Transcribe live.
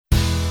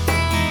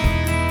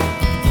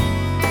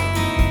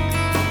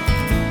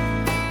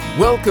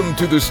Welcome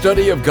to the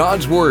study of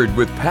God's Word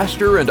with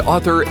pastor and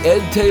author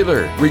Ed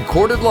Taylor,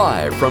 recorded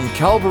live from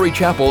Calvary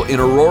Chapel in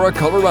Aurora,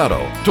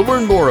 Colorado. To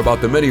learn more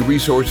about the many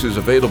resources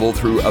available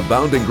through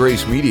Abounding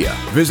Grace Media,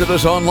 visit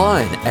us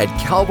online at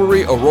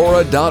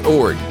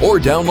calvaryaurora.org or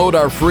download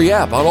our free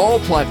app on all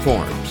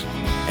platforms.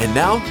 And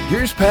now,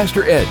 here's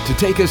Pastor Ed to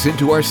take us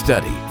into our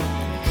study.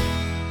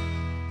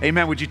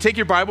 Amen. Would you take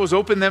your Bibles,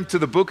 open them to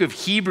the book of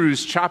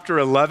Hebrews chapter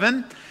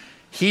 11.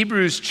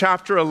 Hebrews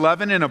chapter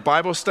 11 in a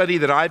Bible study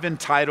that I've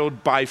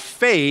entitled, By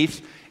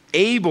Faith,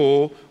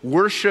 Abel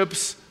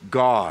Worships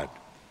God.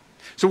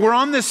 So we're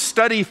on this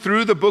study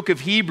through the book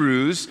of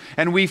Hebrews,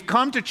 and we've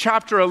come to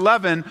chapter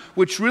 11,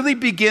 which really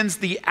begins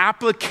the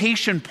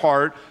application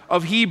part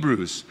of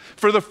Hebrews.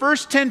 For the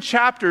first 10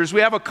 chapters,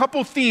 we have a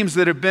couple themes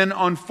that have been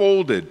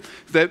unfolded,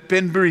 that have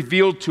been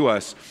revealed to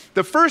us.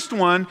 The first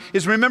one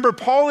is, remember,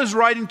 Paul is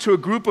writing to a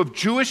group of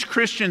Jewish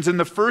Christians in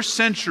the first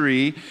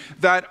century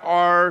that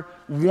are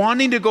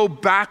wanting to go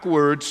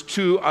backwards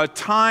to a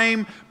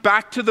time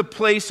back to the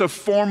place of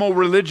formal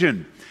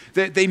religion.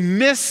 They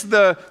miss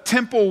the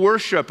temple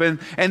worship and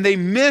they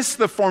miss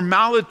the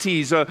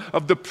formalities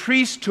of the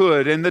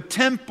priesthood and the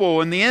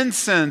temple and the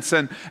incense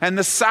and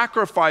the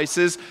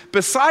sacrifices.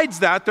 Besides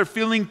that, they're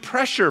feeling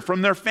pressure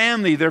from their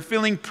family. They're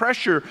feeling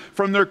pressure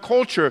from their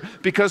culture,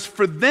 because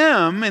for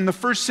them in the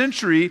first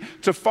century,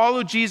 to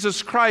follow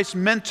Jesus Christ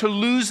meant to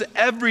lose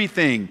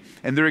everything.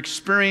 And they're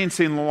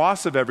experiencing the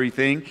loss of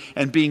everything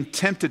and being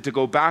tempted to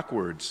go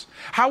backwards.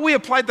 How we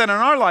apply that in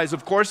our lives,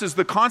 of course, is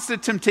the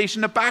constant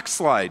temptation to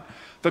backslide.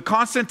 The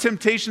constant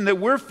temptation that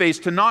we're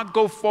faced to not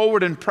go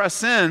forward and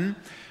press in,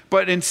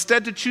 but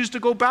instead to choose to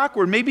go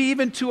backward, maybe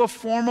even to a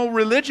formal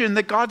religion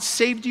that God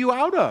saved you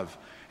out of.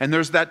 And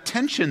there's that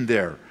tension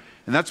there.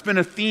 And that's been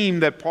a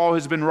theme that Paul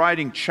has been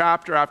writing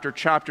chapter after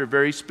chapter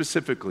very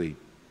specifically.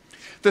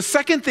 The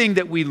second thing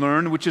that we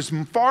learn, which is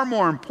far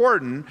more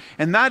important,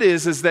 and that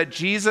is that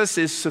Jesus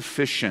is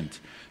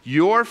sufficient.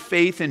 Your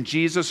faith in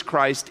Jesus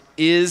Christ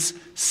is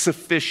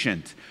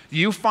sufficient.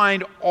 You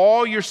find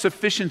all your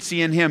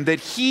sufficiency in Him, that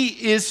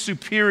He is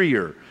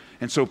superior.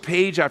 And so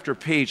page after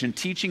page and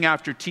teaching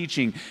after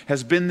teaching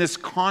has been this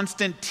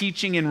constant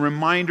teaching and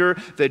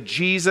reminder that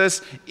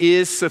Jesus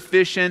is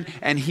sufficient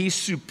and He's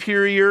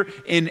superior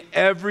in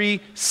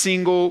every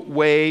single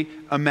way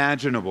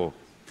imaginable.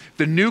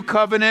 The new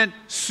covenant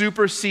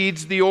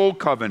supersedes the old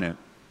covenant.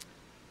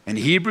 And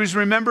Hebrews,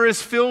 remember,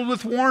 is filled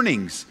with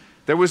warnings.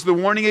 There was the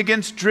warning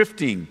against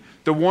drifting,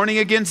 the warning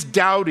against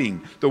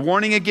doubting, the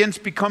warning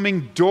against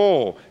becoming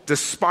dull,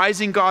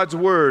 despising God's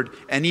word,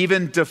 and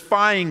even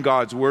defying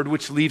God's word,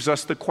 which leaves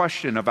us the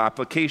question of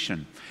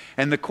application.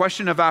 And the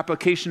question of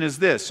application is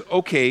this: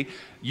 okay,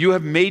 you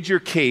have made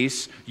your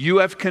case, you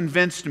have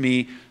convinced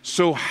me,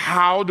 so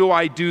how do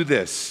I do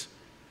this?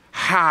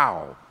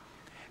 How?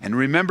 And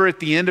remember at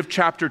the end of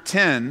chapter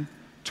 10,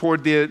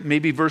 toward the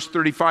maybe verse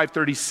 35,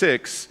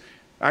 36,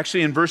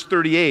 actually in verse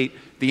 38,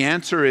 the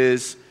answer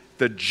is,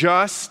 the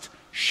just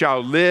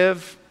shall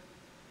live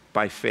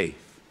by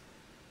faith.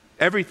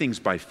 Everything's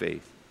by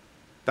faith.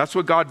 That's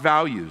what God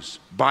values,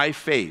 by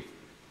faith.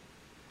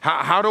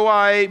 How do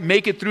I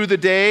make it through the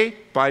day?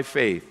 By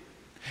faith.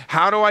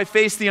 How do I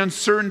face the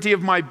uncertainty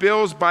of my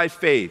bills? By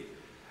faith.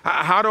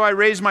 How do I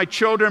raise my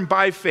children?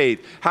 By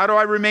faith. How do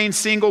I remain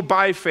single?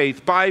 By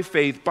faith, by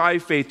faith, by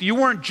faith. You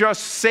weren't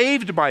just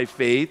saved by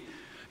faith,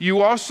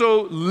 you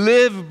also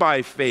live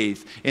by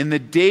faith in the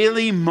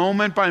daily,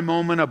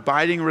 moment-by-moment,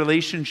 abiding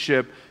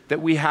relationship that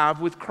we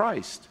have with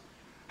Christ.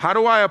 How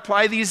do I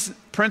apply these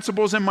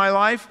principles in my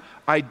life?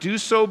 I do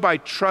so by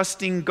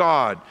trusting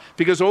God.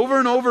 Because over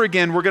and over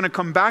again, we're going to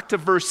come back to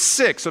verse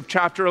 6 of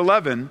chapter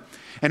 11,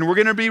 and we're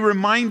going to be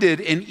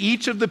reminded in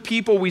each of the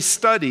people we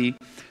study,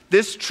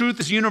 this truth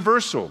is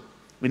universal.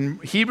 In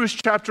Hebrews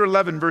chapter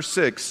 11, verse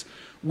 6,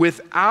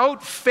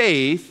 without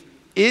faith,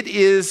 it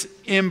is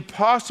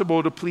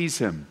impossible to please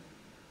Him.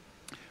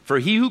 For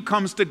he who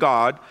comes to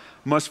God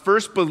must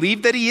first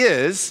believe that He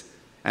is,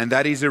 and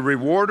that He's a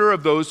rewarder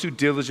of those who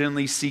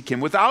diligently seek Him.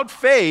 Without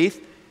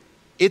faith,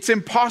 it's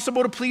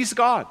impossible to please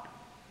God.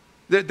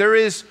 There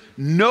is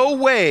no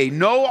way,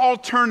 no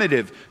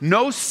alternative,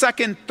 no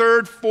second,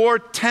 third,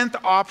 fourth, 10th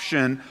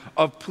option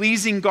of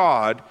pleasing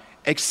God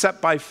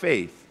except by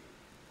faith.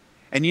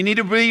 And you need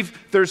to believe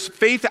there's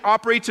faith that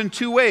operates in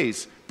two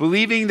ways.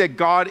 Believing that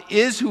God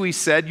is who He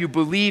said. You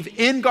believe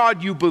in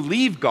God, you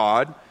believe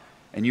God.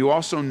 And you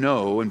also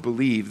know and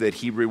believe that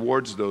He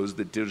rewards those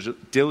that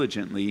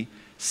diligently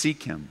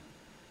seek Him.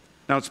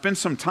 Now, it's been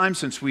some time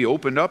since we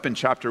opened up in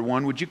chapter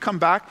 1. Would you come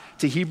back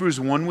to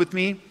Hebrews 1 with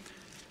me?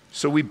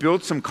 So we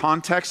build some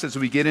context as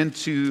we get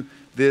into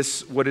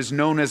this, what is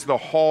known as the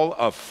Hall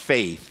of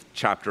Faith,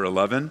 chapter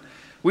 11.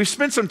 We've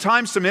spent some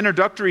time, some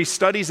introductory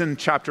studies in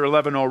chapter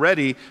 11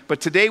 already,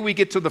 but today we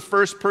get to the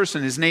first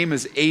person. His name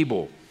is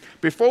Abel.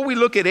 Before we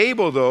look at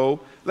Abel,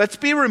 though, let's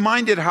be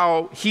reminded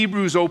how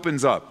Hebrews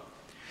opens up.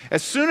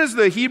 As soon as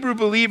the Hebrew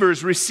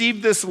believers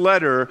received this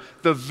letter,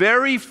 the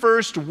very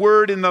first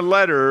word in the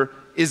letter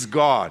is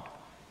God.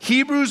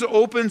 Hebrews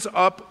opens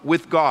up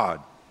with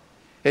God.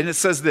 And it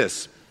says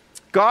this: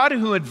 God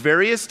who at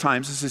various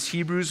times, this is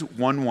Hebrews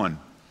 1:1,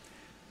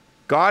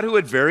 God who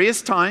at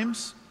various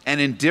times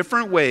and in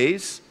different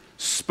ways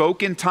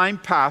spoke in time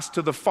past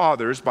to the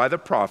fathers by the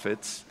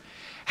prophets,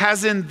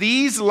 has in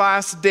these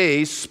last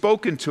days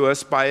spoken to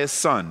us by his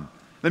Son.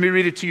 Let me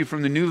read it to you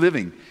from the New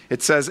Living.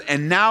 It says,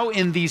 and now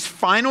in these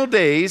final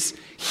days,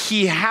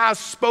 he has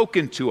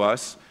spoken to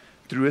us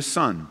through his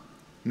Son.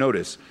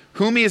 Notice,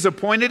 whom he has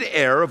appointed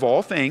heir of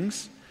all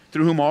things,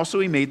 through whom also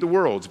he made the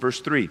worlds.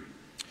 Verse 3,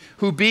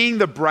 who being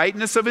the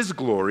brightness of his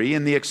glory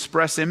and the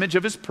express image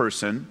of his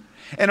person,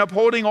 and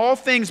upholding all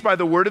things by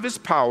the word of his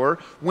power,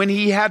 when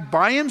he had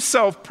by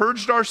himself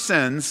purged our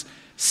sins,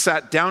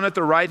 sat down at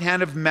the right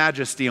hand of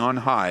majesty on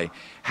high,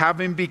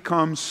 having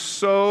become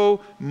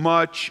so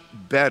much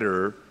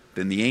better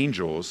than the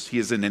angels, he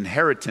is an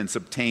inheritance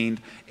obtained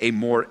a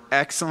more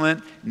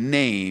excellent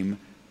name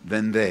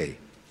than they.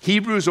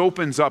 Hebrews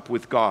opens up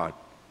with God.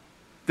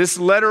 This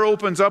letter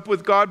opens up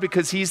with God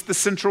because he's the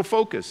central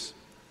focus.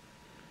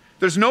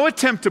 There's no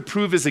attempt to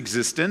prove his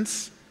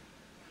existence.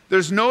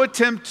 There's no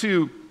attempt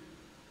to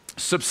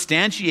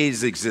substantiate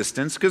his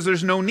existence because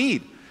there's no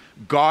need.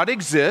 God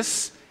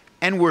exists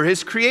and we're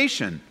his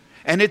creation.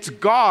 And it's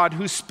God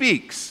who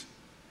speaks.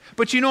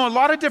 But you know, a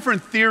lot of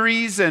different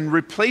theories and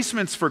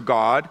replacements for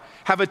God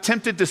have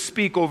attempted to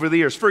speak over the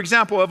years. For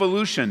example,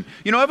 evolution.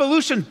 You know,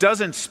 evolution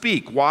doesn't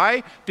speak.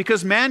 Why?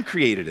 Because man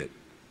created it.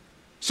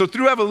 So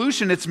through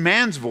evolution, it's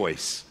man's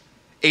voice.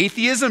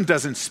 Atheism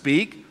doesn't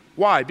speak.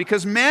 Why?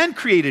 Because man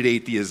created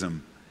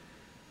atheism.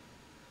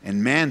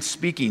 And man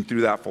speaking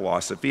through that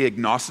philosophy.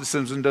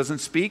 Agnosticism doesn't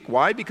speak.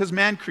 Why? Because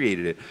man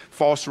created it.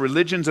 False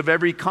religions of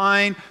every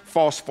kind,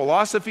 false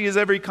philosophies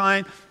of every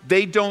kind,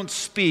 they don't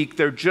speak.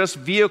 They're just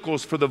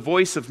vehicles for the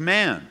voice of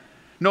man.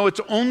 No,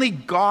 it's only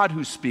God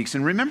who speaks.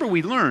 And remember,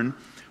 we learn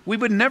we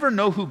would never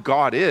know who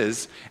God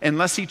is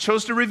unless he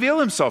chose to reveal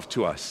himself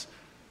to us.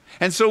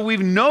 And so we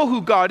know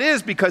who God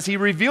is because he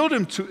revealed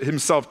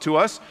himself to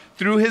us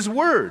through his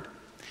word.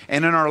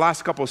 And in our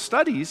last couple of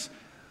studies,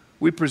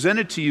 we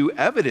presented to you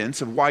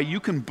evidence of why you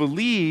can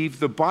believe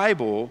the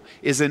Bible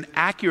is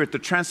the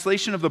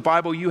translation of the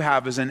Bible you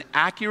have is an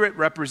accurate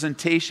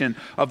representation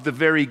of the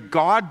very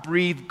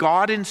God-breathed,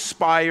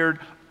 God-inspired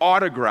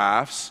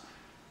autographs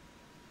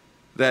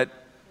that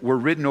were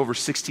written over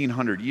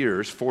 1,600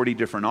 years, 40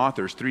 different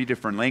authors, 3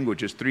 different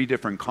languages, 3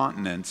 different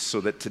continents,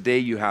 so that today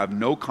you have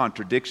no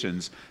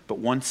contradictions, but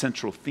one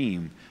central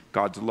theme,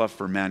 God's love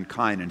for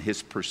mankind and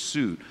his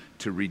pursuit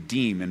to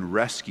redeem and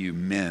rescue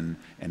men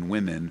and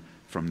women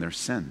from their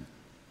sin.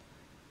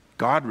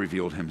 God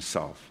revealed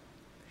himself.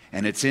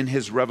 And it's in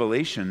his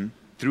revelation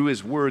through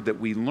his word that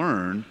we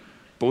learn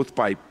both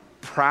by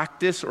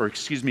precept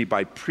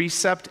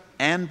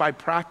and by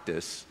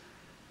practice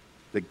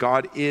that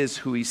God is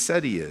who he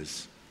said he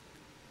is.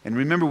 And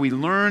remember, we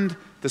learned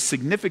the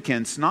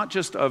significance not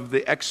just of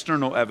the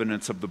external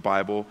evidence of the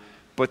Bible,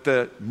 but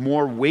the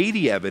more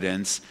weighty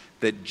evidence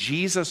that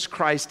Jesus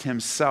Christ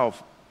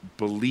himself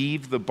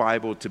believed the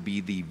Bible to be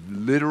the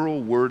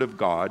literal word of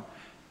God.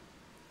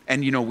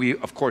 And, you know, we,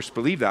 of course,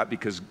 believe that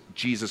because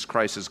Jesus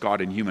Christ is God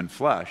in human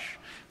flesh.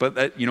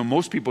 But,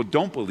 most people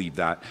don't believe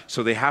that.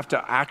 So they have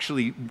to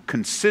actually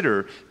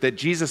consider that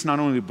Jesus not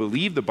only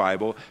believed the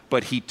Bible,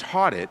 but he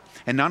taught it.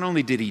 And not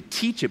only did he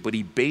teach it, but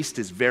he based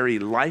his very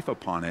life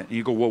upon it. And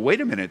you go, well, wait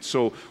a minute.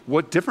 So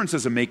what difference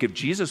does it make if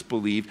Jesus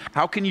believed?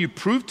 How can you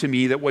prove to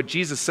me that what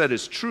Jesus said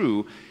is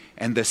true?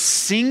 And the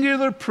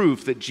singular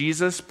proof that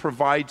Jesus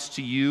provides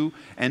to you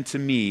and to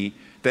me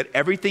that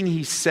everything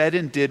he said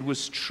and did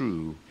was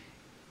true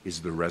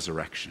is the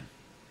resurrection.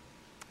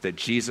 That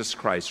Jesus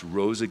Christ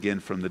rose again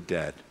from the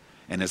dead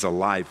and is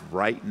alive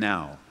right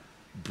now,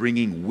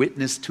 bringing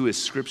witness to his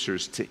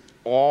scriptures to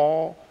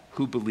all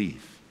who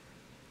believe.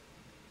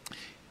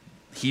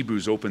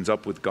 Hebrews opens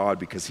up with God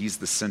because he's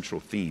the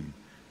central theme.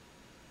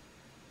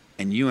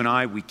 And you and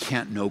I, we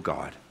can't know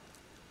God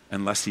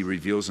unless he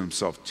reveals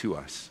himself to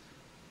us.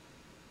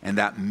 And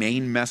that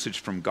main message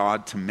from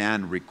God to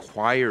man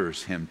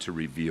requires him to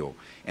reveal.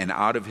 And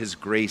out of his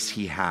grace,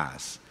 he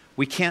has.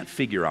 We can't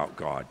figure out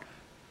God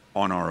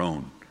on our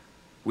own.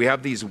 We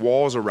have these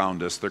walls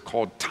around us. They're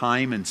called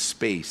time and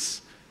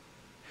space.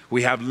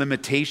 We have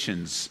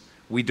limitations.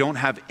 We don't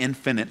have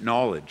infinite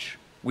knowledge.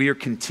 We are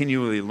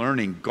continually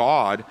learning.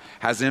 God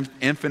has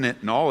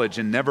infinite knowledge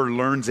and never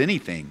learns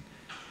anything.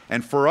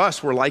 And for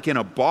us, we're like in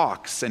a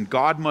box, and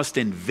God must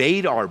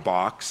invade our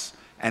box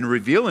and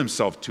reveal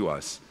himself to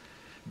us.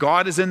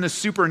 God is in the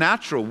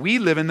supernatural. We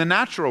live in the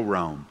natural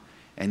realm.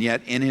 And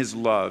yet, in his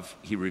love,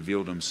 he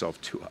revealed himself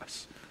to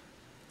us.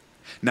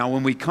 Now,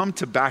 when we come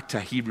back to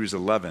Hebrews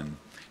 11,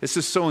 this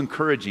is so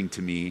encouraging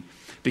to me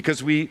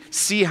because we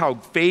see how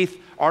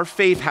our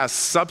faith has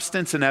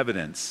substance and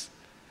evidence.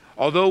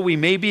 Although we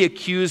may be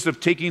accused of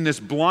taking this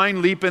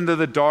blind leap into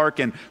the dark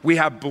and we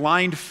have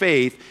blind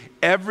faith,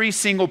 every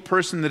single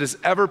person that has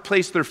ever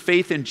placed their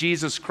faith in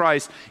Jesus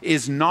Christ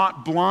is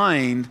not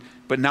blind,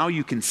 but now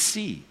you can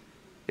see.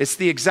 It's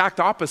the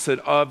exact opposite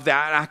of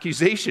that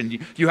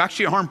accusation. You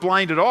actually aren't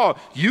blind at all.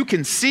 You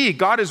can see.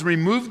 God has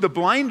removed the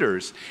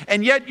blinders.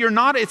 And yet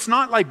it's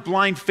not like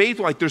blind faith,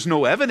 like there's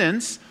no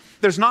evidence.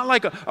 There's not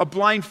like a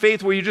blind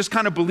faith where you're just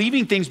kind of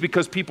believing things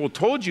because people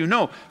told you.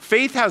 No,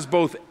 faith has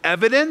both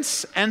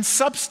evidence and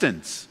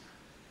substance.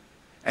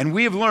 And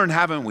we have learned,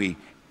 haven't we?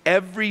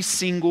 Every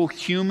single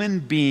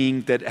human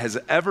being that has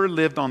ever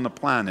lived on the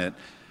planet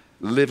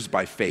lives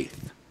by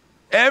faith.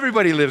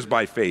 Everybody lives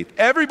by faith.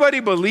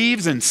 Everybody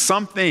believes in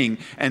something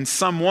and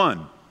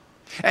someone.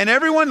 And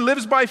everyone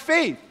lives by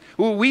faith.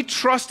 We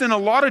trust in a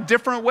lot of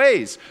different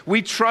ways.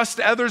 We trust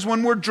others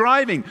when we're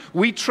driving.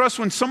 We trust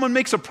when someone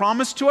makes a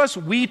promise to us,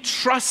 we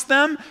trust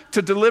them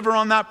to deliver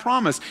on that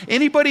promise.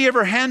 Anybody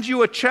ever hand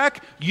you a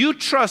check? You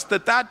trust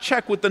that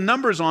check with the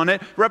numbers on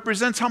it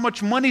represents how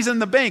much money's in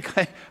the bank.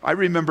 I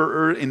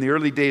remember in the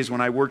early days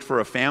when I worked for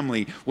a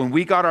family, when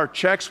we got our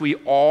checks, we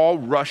all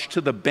rushed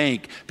to the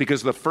bank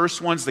because the first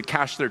ones to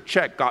cash their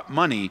check got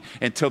money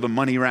until the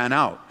money ran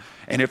out.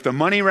 And if the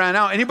money ran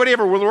out, anybody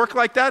ever work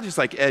like that? It's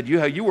like, Ed,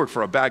 you work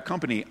for a bad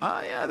company.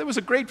 Yeah, there was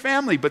a great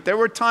family, but there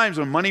were times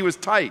when money was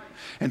tight.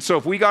 And so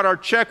if we got our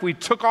check, we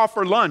took off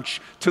for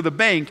lunch to the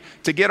bank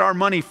to get our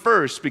money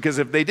first, because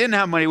if they didn't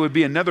have money, it would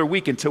be another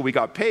week until we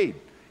got paid.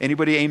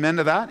 Anybody amen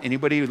to that?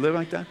 Anybody who live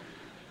like that?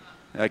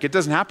 Like, it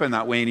doesn't happen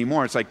that way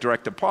anymore. It's like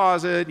direct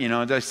deposit,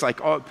 it's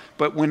like,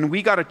 but when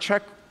we got a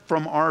check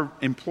from our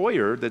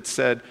employer that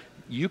said,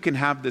 you can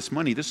have this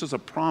money. This is a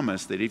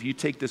promise that if you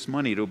take this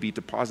money, it'll be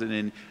deposited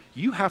in.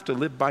 You have to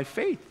live by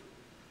faith.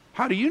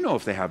 How do you know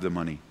if they have the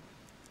money?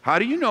 How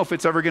do you know if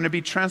it's ever going to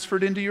be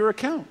transferred into your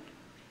account?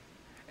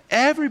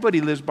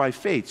 Everybody lives by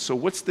faith. So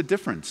what's the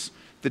difference?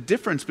 The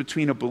difference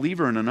between a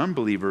believer and an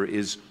unbeliever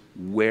is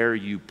where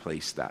you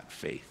place that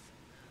faith.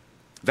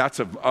 That's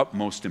of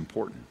utmost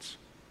importance.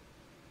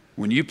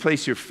 When you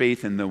place your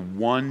faith in the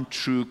one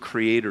true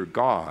Creator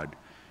God,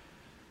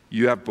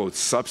 you have both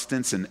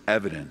substance and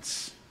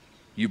evidence.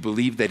 You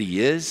believe that He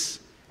is,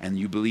 and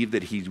you believe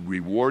that He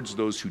rewards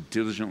those who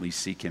diligently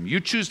seek Him. You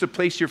choose to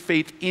place your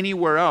faith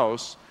anywhere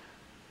else,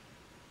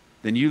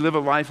 then you live a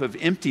life of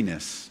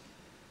emptiness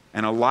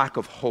and a lack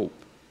of hope.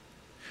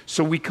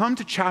 So we come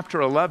to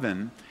chapter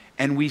 11,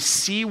 and we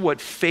see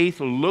what faith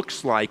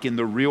looks like in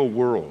the real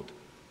world.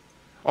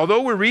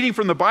 Although we're reading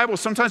from the Bible,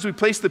 sometimes we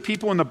place the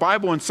people in the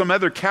Bible in some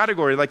other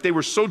category, like they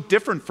were so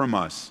different from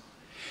us.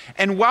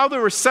 And while they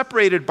were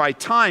separated by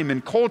time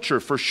and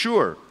culture, for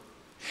sure,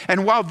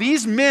 and while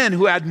these men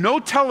who had no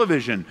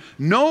television,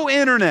 no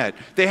internet,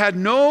 they had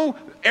no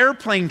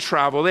airplane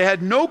travel, they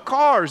had no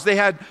cars, they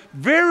had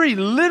very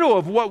little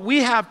of what we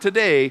have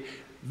today,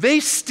 they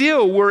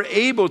still were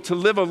able to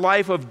live a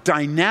life of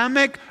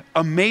dynamic,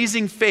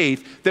 amazing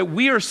faith that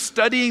we are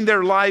studying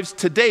their lives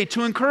today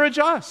to encourage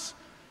us.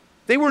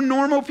 They were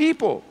normal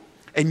people.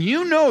 And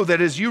you know that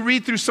as you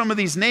read through some of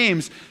these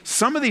names,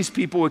 some of these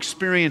people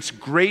experience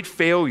great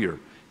failure,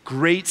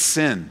 great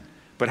sin.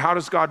 But how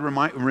does God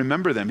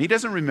remember them? He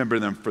doesn't remember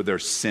them for their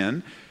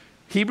sin.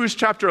 Hebrews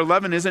chapter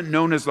 11 isn't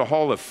known as the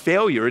hall of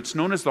failure. It's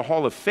known as the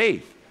hall of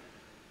faith.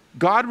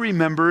 God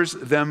remembers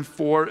them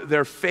for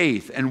their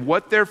faith and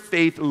what their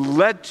faith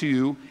led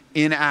to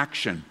in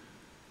action.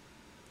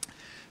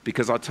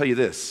 Because I'll tell you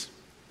this,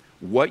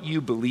 what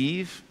you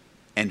believe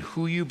and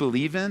who you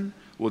believe in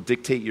will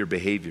dictate your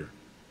behavior.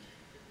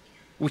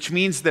 Which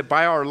means that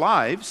by our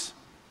lives,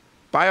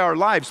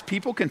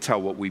 people can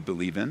tell what we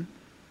believe in.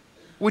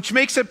 Which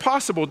makes it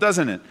possible,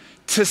 doesn't it?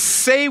 To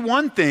say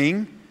one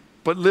thing,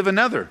 but live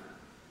another.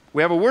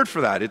 We have a word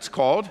for that. It's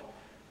called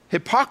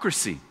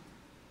hypocrisy.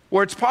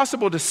 Where it's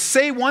possible to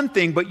say one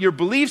thing, but your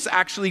beliefs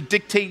actually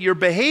dictate your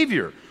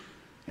behavior.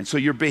 And so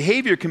your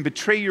behavior can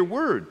betray your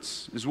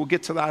words, as we'll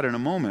get to that in a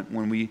moment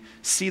when we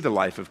see the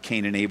life of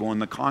Cain and Abel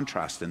and the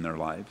contrast in their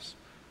lives.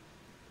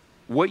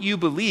 What you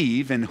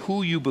believe and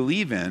who you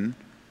believe in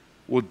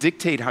will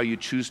dictate how you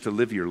choose to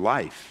live your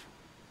life.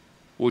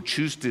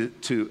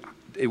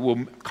 It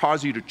will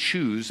cause you to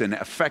choose and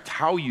affect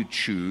how you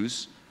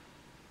choose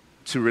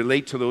to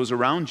relate to those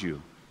around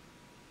you.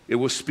 It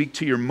will speak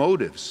to your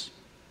motives.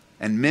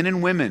 And men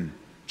and women,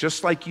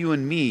 just like you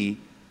and me,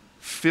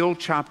 fill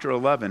chapter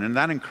 11. And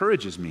that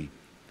encourages me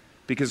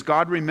because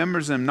God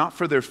remembers them not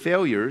for their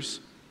failures,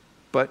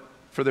 but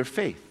for their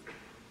faith.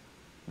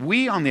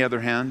 We, on the other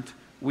hand,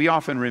 we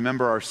often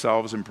remember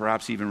ourselves and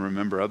perhaps even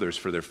remember others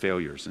for their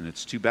failures. And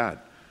it's too bad.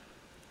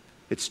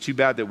 It's too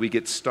bad that we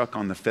get stuck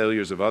on the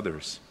failures of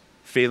others.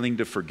 Failing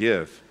to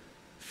forgive,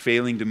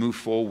 failing to move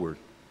forward,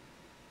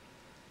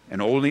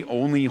 and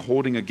only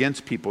holding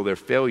against people their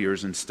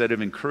failures instead of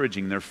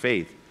encouraging their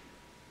faith.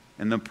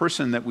 And the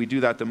person that we do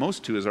that the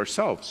most to is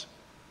ourselves.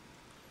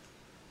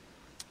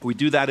 We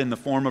do that in the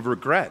form of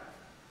regret.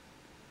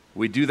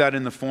 We do that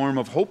in the form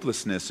of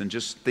hopelessness and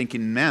just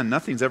thinking, man,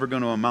 nothing's ever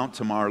going to amount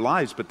to our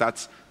lives, but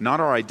that's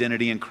not our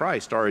identity in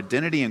Christ. Our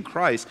identity in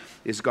Christ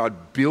is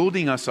God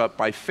building us up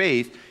by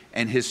faith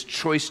and His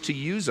choice to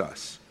use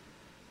us.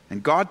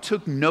 And God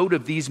took note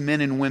of these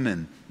men and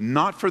women,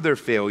 not for their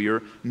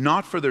failure,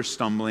 not for their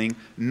stumbling,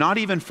 not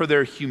even for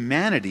their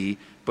humanity,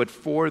 but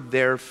for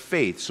their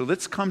faith. So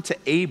let's come to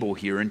Abel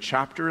here in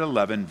chapter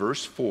 11,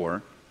 verse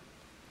 4,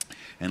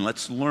 and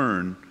let's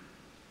learn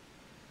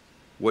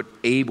what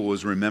Abel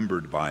is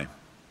remembered by.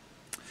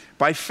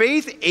 By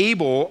faith,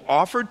 Abel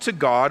offered to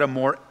God a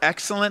more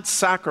excellent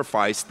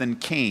sacrifice than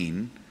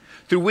Cain,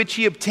 through which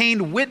he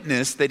obtained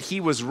witness that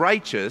he was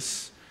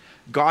righteous,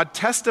 God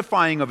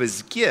testifying of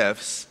his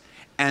gifts,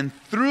 and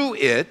through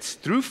it,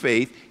 through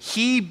faith,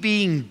 he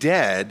being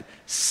dead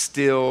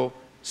still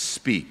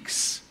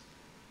speaks.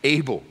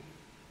 Abel.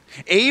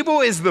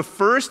 Abel is the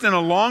first in a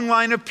long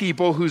line of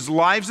people whose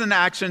lives and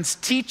actions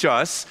teach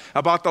us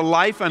about the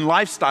life and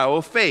lifestyle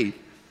of faith.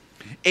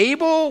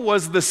 Abel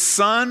was the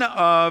son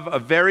of a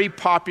very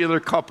popular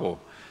couple.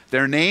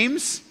 Their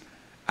names,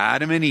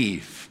 Adam and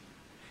Eve.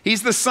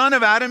 He's the son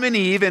of Adam and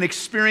Eve and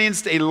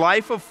experienced a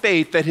life of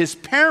faith that his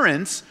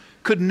parents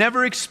could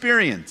never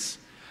experience.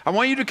 I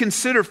want you to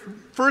consider,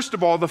 first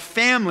of all, the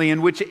family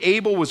in which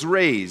Abel was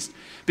raised.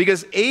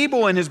 Because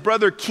Abel and his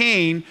brother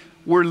Cain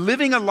were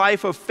living a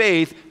life of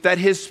faith that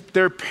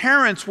their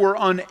parents were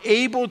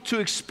unable to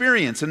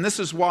experience. And this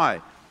is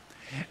why.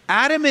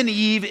 Adam and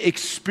Eve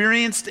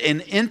experienced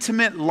an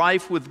intimate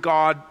life with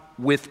God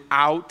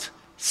without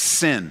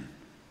sin.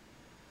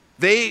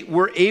 They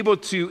were able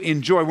to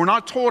enjoy, we're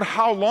not told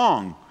how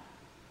long,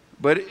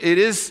 but it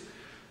is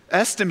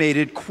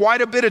estimated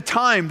quite a bit of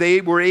time they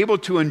were able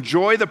to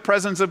enjoy the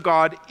presence of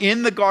God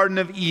in the Garden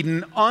of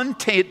Eden,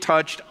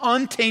 untouched,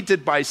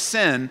 untainted by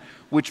sin,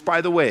 which,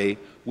 by the way,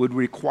 would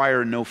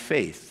require no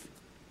faith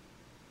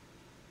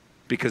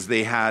because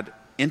they had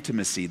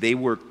intimacy. They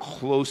were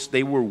close,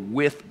 they were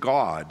with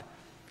God,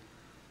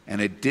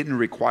 and it didn't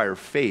require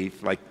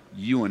faith like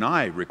you and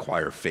I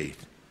require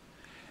faith.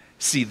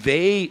 See,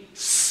 they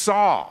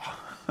saw,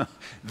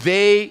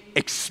 they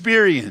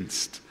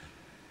experienced,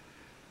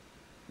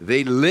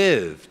 they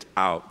lived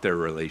out their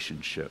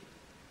relationship.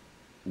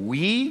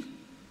 We,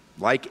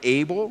 like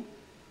Abel,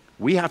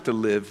 we have to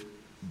live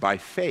by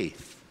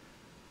faith.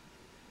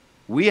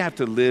 We have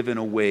to live in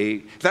a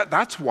way,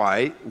 that's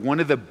why one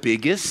of the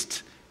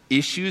biggest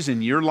issues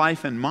in your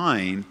life and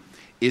mine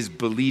is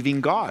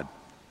believing God,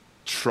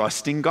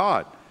 trusting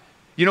God.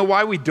 You know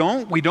why we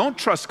don't? We don't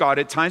trust God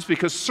at times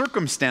because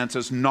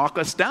circumstances knock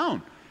us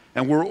down.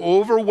 And we're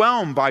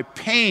overwhelmed by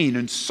pain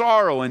and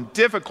sorrow and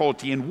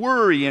difficulty and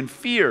worry and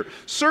fear.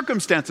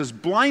 Circumstances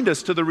blind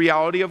us to the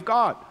reality of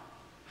God.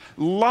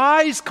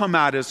 Lies come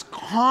at us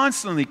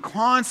constantly,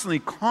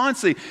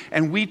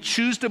 and we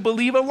choose to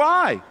believe a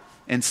lie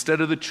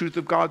instead of the truth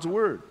of God's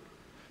word.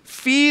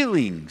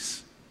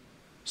 Feelings,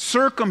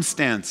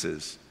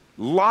 circumstances,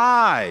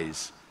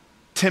 lies,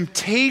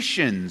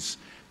 temptations,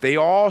 they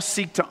all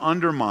seek to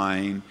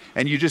undermine,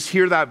 and you just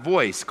hear that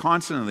voice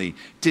constantly.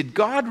 Did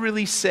God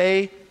really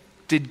say?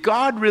 Did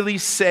God really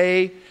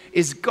say?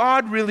 Is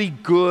God really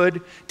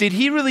good? Did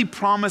he really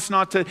promise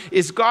not to?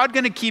 Is God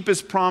going to keep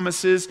his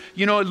promises?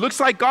 You know, it looks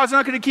like God's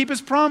not going to keep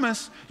his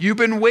promise. You've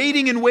been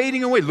waiting and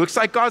waiting and waiting. Looks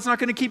like God's not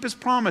going to keep his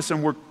promise,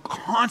 and we're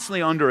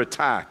constantly under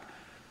attack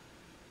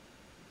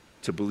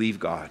to believe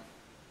God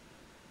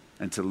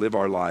and to live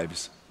our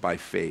lives by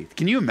faith.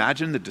 Can you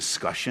imagine the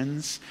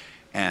discussions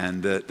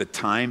and the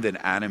time that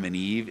Adam and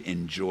Eve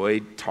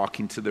enjoyed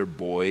talking to their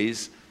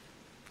boys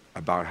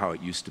about how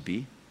it used to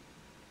be?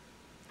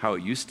 How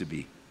it used to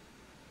be.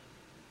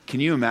 Can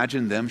you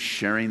imagine them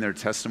sharing their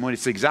testimony?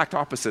 It's the exact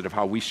opposite of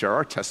how we share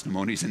our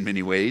testimonies in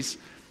many ways.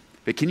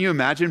 But can you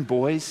imagine,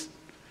 boys?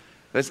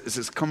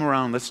 Let's come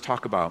around, let's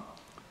talk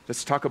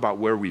about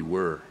where we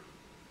were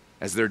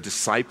as they're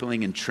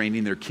discipling and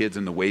training their kids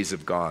in the ways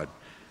of God.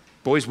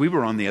 Boys, we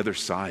were on the other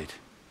side.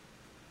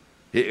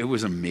 It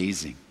was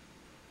amazing.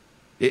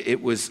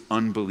 It was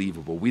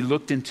unbelievable. We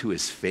looked into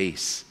his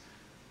face.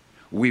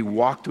 We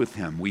walked with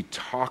him. We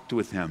talked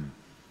with him.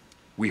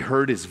 We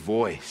heard his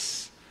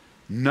voice.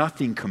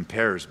 Nothing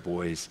compares,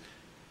 boys,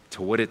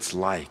 to what it's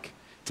like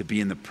to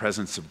be in the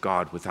presence of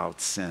God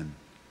without sin.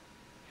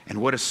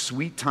 And what a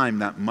sweet time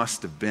that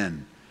must have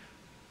been.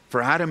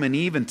 For Adam and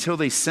Eve, until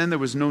they sinned, there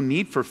was no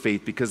need for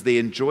faith because they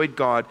enjoyed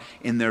God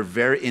in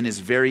his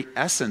very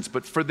essence.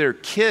 But for their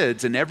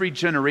kids and every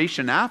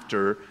generation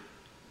after,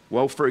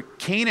 well, for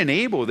Cain and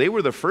Abel, they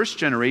were the first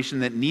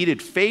generation that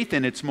needed faith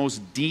in its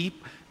most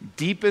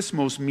deepest,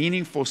 most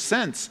meaningful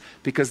sense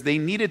because they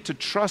needed to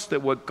trust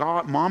that what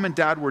mom and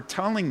dad were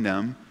telling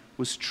them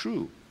was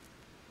true.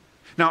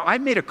 Now,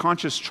 I've made a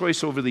conscious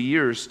choice over the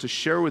years to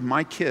share with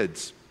my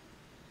kids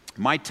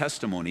my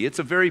testimony. It's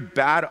a very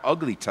bad,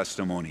 ugly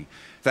testimony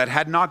that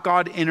had not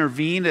God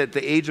intervened at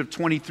the age of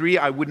 23,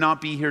 I would not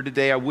be here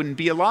today. I wouldn't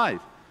be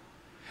alive.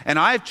 And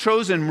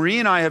Marie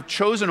and I have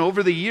chosen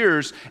over the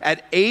years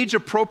at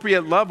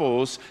age-appropriate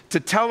levels to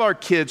tell our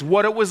kids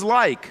what it was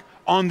like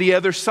on the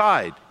other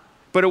side.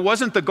 But it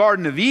wasn't the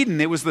Garden of Eden,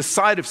 it was the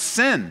side of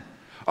sin.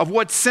 of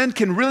what sin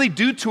can really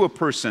do to a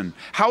person,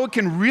 how it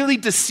can really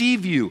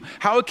deceive you,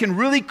 how it can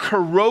really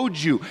corrode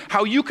you,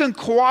 how you can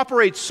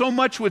cooperate so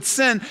much with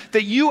sin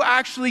that you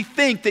actually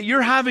think that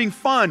you're having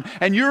fun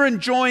and you're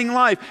enjoying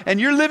life and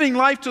you're living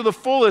life to the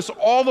fullest,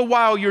 all the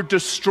while you're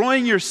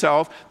destroying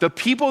yourself, the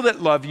people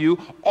that love you,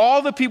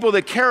 all the people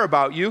that care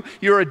about you.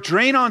 You're a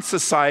drain on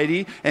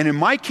society, and in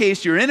my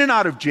case, you're in and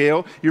out of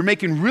jail, you're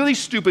making really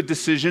stupid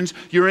decisions,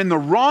 you're in the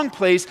wrong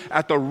place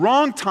at the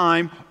wrong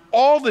time,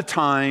 all the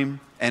time,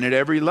 and at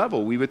every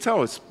level. We would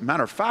tell, as a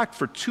matter of fact,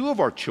 for 2 of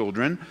our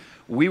children,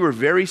 we were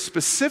very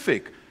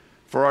specific.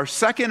 For our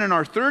second and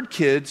our third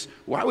kids,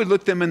 well, I would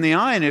look them in the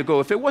eye and I'd go,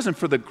 if it wasn't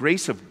for the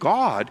grace of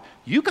God,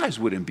 you guys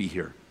wouldn't be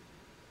here.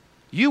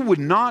 You would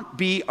not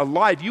be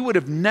alive. You would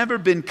have never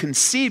been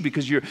conceived,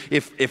 because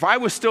if I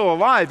was still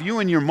alive, you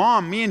and your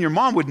mom, me and your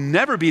mom would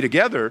never be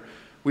together.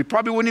 We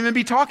probably wouldn't even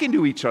be talking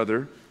to each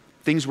other.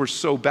 Things were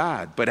so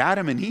bad. But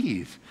Adam and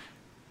Eve,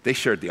 they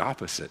shared the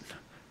opposite.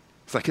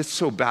 It's like, it's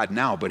so bad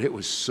now, but it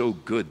was so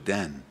good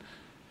then.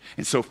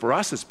 And so for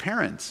us as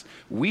parents,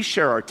 we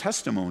share our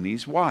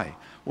testimonies. Why?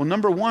 Well,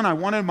 number one, I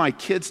wanted my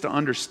kids to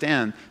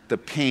understand the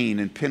pain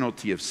and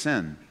penalty of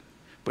sin.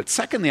 But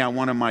secondly, I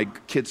wanted my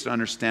kids to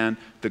understand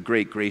the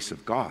great grace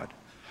of God.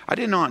 I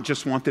did not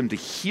just want them to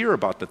hear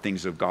about the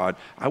things of God.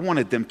 I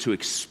wanted them to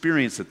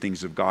experience the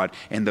things of God.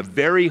 And the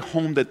very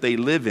home that they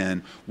live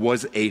in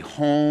was a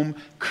home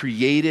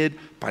created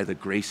by the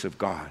grace of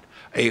God.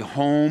 A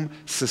home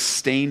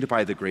sustained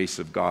by the grace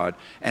of God,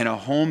 and a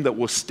home that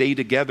will stay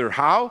together.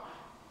 How?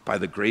 By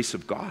the grace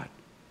of God.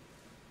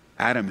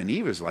 Adam and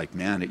Eve is like,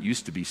 man, it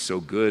used to be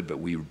so good, but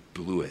we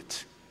blew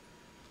it.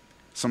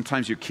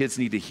 Sometimes your kids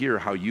need to hear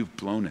how you've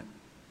blown it.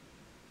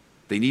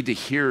 They need to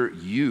hear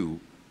you,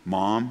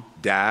 mom,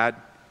 dad,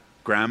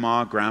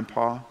 grandma,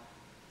 grandpa,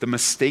 the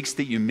mistakes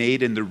that you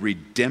made and the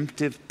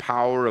redemptive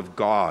power of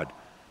God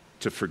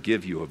to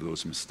forgive you of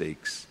those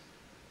mistakes.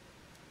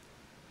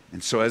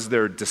 And so as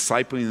they're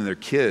discipling their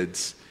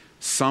kids,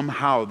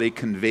 somehow they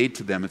conveyed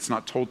to them, it's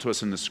not told to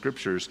us in the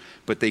scriptures,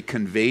 but they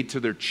conveyed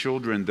to their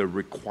children the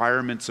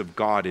requirements of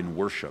God in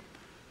worship.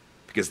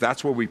 Because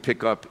that's where we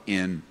pick up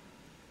in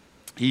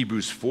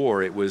Hebrews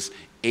 4. It was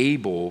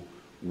Abel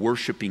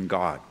worshiping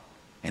God.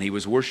 And he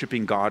was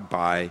worshiping God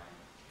by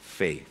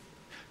faith.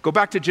 Go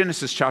back to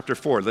Genesis chapter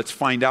 4. Let's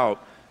find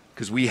out,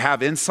 because we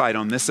have insight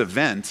on this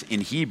event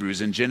in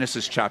Hebrews in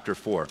Genesis chapter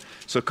 4.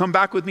 So come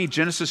back with me,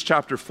 Genesis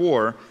chapter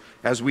 4.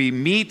 As we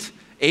meet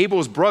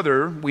Abel's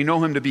brother, we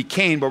know him to be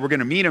Cain, but we're going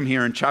to meet him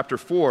here in chapter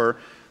 4.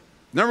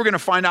 Then we're going to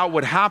find out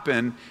what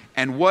happened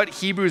and what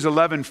Hebrews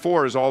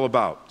 11:4 is all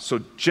about.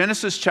 So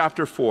Genesis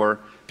chapter 4,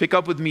 pick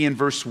up with me in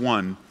verse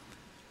 1.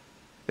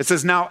 It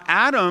says, now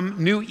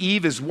Adam knew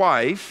Eve his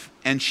wife,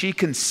 and she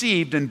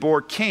conceived and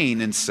bore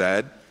Cain and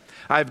said,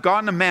 I have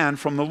gotten a man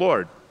from the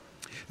Lord.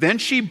 Then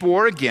she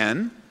bore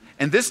again,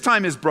 and this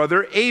time his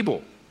brother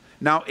Abel.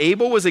 Now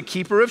Abel was a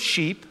keeper of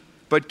sheep,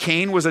 but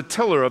Cain was a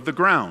tiller of the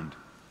ground.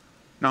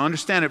 Now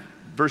understand it,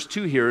 verse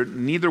 2 here,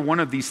 neither one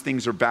of these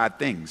things are bad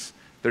things.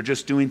 They're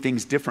just doing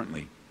things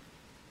differently.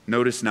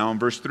 Notice now in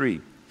verse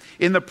 3.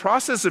 In the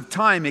process of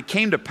time, it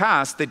came to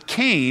pass that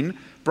Cain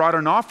brought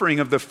an offering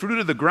of the fruit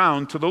of the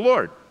ground to the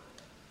Lord.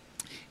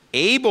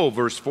 Abel,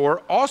 verse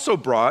 4, also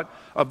brought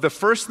of the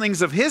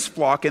firstlings of his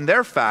flock and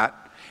their fat,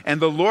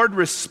 and the Lord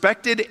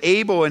respected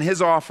Abel and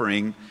his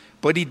offering,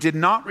 but he did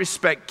not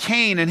respect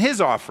Cain and his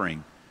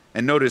offering.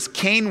 And notice,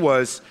 Cain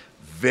was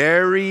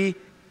very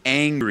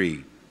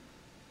angry,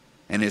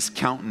 and his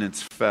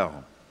countenance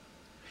fell.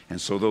 And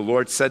so the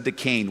Lord said to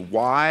Cain,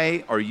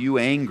 why are you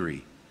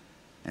angry?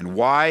 And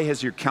why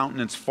has your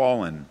countenance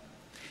fallen?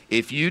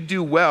 If you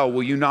do well,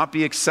 will you not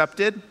be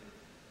accepted?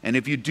 And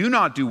if you do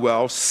not do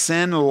well,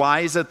 sin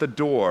lies at the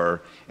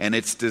door, and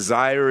its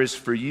desire is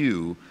for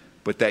you,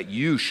 but that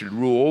you should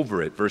rule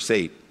over it. Verse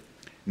 8.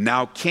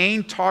 Now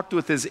Cain talked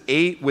with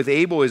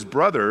Abel his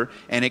brother,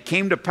 and it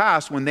came to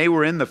pass when they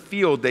were in the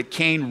field that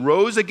Cain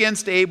rose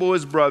against Abel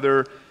his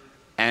brother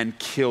and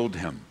killed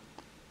him.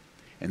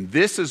 And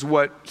this is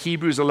what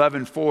Hebrews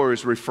 11:4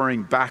 is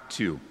referring back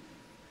to.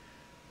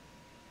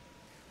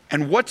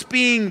 And what's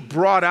being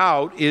brought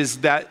out is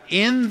that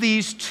in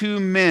these two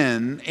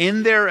men,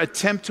 in their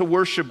attempt to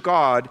worship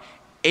God,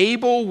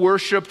 Abel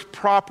worshiped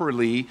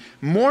properly.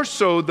 More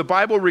so, the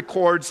Bible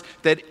records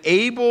that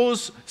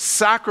Abel's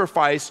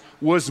sacrifice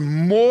was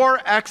more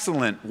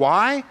excellent.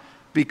 Why?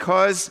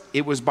 Because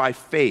it was by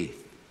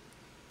faith.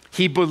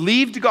 He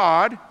believed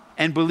God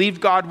and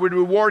believed God would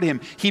reward him.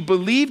 He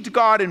believed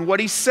God in what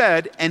he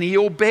said, and he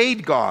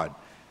obeyed God.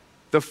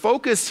 The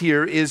focus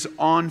here is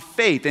on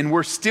faith, and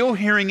we're still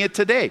hearing it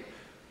today.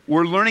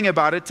 We're learning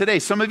about it today.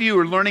 Some of you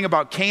are learning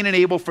about Cain and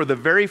Abel for the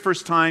very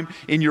first time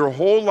in your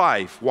whole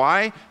life.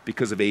 Why?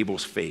 Because of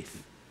Abel's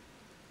faith,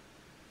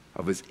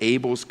 of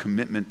Abel's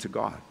commitment to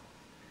God.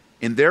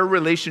 In their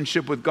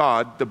relationship with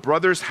God, the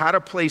brothers had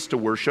a place to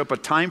worship, a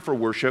time for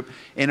worship,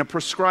 in a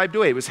prescribed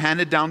way. It was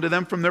handed down to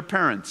them from their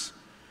parents.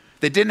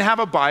 They didn't have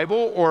a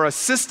Bible or a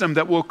system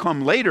that will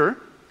come later.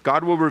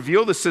 God will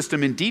reveal the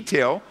system in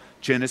detail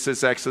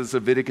Genesis, Exodus,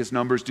 Leviticus,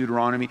 Numbers,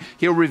 Deuteronomy.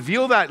 He'll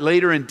reveal that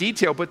later in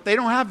detail, but they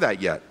don't have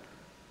that yet.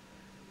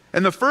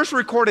 And the first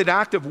recorded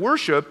act of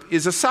worship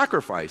is a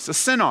sacrifice, a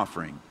sin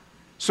offering.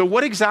 So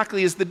what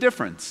exactly is the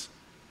difference?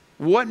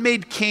 What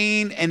made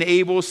Cain and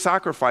Abel's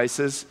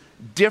sacrifices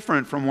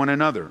different from one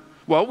another?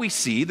 Well, we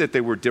see that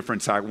they were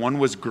different. One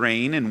was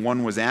grain and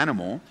one was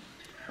animal.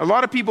 A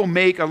lot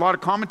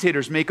of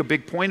commentators make a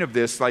big point of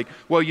this, like,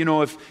 well,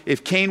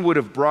 if Cain would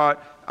have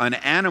brought an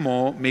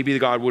animal, maybe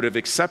God would have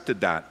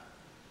accepted that.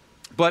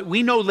 But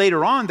we know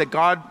later on that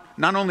God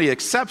not only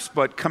accepts,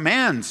 but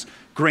commands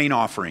grain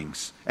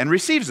offerings and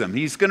receives them.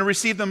 He's going to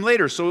receive them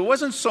later. So it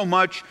wasn't so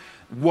much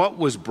what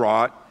was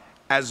brought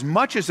as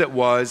much as it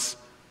was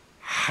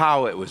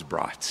how it was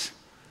brought.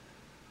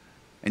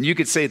 And you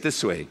could say it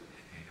this way.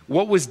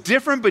 What was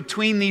different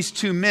between these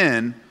two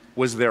men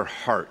was their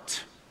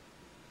heart.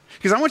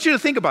 Because I want you to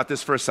think about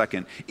this for a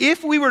second.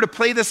 If we were to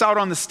play this out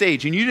on the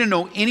stage and you didn't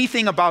know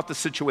anything about the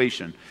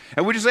situation,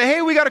 and we just say,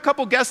 hey, we got a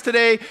couple guests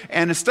today,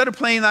 and instead of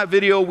playing that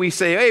video, we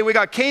say, hey, we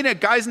got Cain, a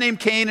guy's named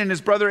Cain and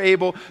his brother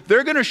Abel.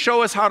 They're going to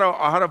show us how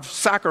to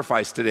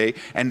sacrifice today,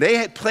 and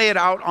they play it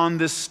out on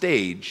this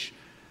stage.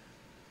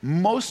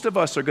 Most of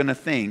us are going to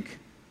think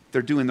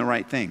they're doing the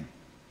right thing.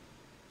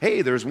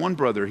 Hey, there's one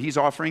brother, he's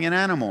offering an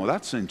animal.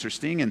 That's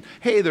interesting. And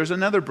hey, there's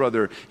another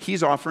brother,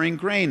 he's offering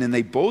grain. And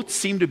they both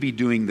seem to be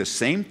doing the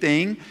same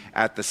thing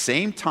at the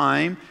same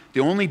time. The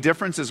only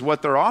difference is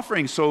what they're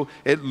offering. So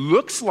it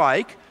looks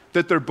like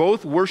that they're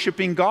both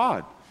worshiping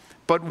God.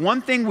 But one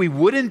thing we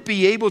wouldn't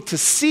be able to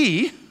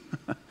see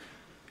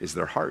is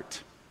their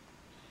heart.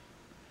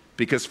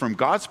 Because from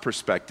God's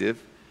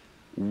perspective,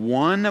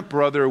 one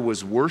brother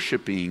was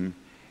worshiping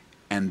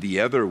and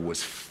the other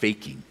was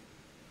faking.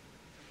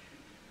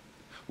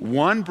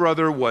 One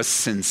brother was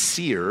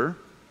sincere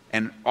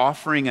and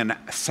offering a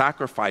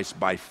sacrifice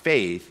by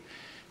faith.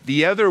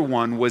 The other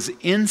one was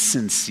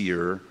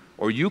insincere,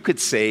 or you could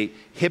say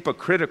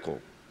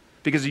hypocritical.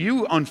 Because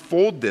you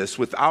unfold this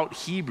without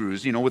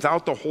Hebrews,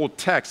 without the whole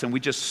text, and we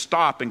just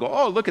stop and go,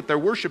 oh, look at, they're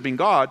worshiping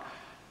God.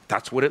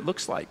 That's what it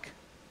looks like.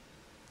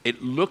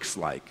 It looks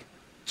like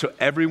to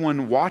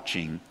everyone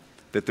watching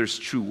that there's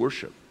true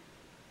worship.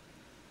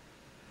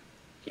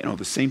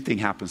 The same thing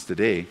happens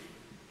today.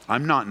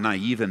 I'm not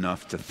naive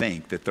enough to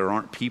think that there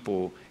aren't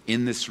people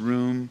in this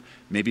room,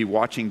 maybe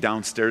watching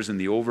downstairs in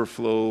the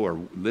overflow or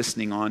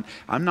listening on.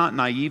 I'm not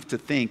naive to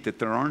think that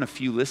there aren't a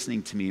few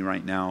listening to me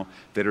right now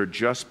that are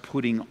just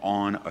putting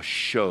on a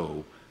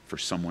show for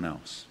someone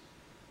else.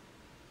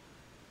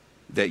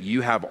 That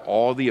you have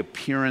all the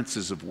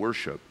appearances of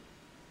worship.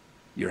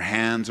 Your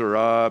hands are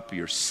up,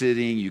 you're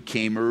sitting, you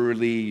came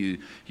early,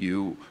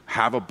 you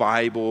have a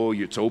Bible,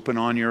 it's open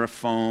on your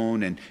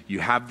phone, and you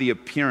have the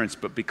appearance,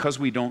 but because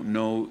we don't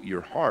know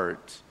your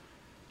heart,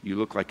 you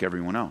look like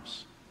everyone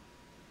else.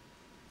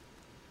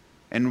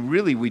 And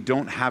really, we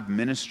don't have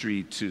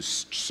ministry to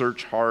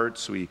search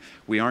hearts. We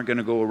aren't going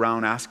to go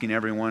around asking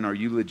everyone, are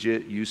you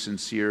legit, you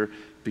sincere?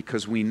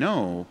 Because we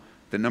know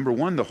that number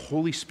one, the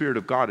Holy Spirit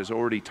of God is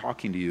already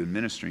talking to you and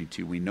ministering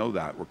to you. We know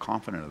that, we're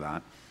confident of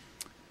that.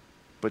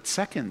 But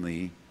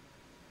secondly,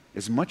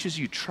 as much as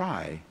you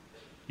try,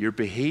 your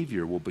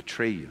behavior will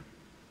betray you.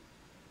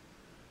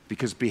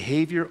 Because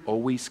behavior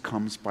always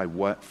comes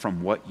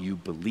from what you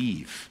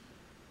believe.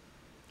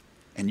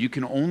 And you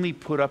can only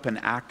put up an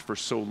act for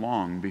so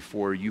long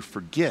before you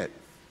forget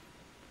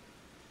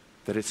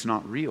that it's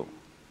not real.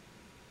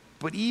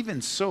 But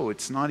even so,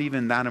 it's not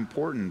even that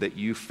important that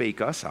you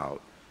fake us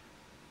out.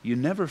 You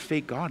never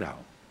fake God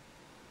out.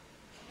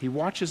 He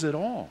watches it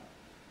all.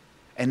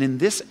 And in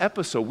this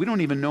episode, we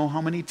don't even know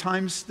how many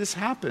times this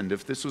happened.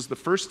 If this was the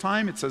first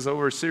time, it says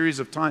over a series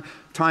of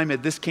time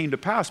that this came to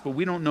pass. But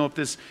we don't know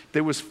if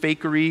there was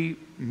fakery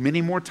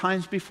many more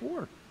times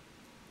before.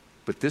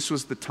 But this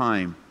was the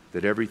time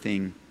that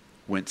everything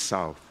went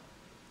south.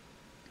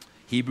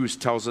 Hebrews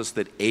tells us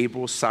that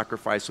Abel's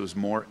sacrifice was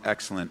more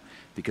excellent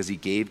because he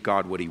gave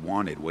God what he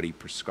wanted, what he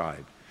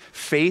prescribed.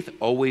 Faith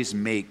always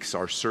makes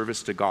our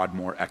service to God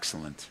more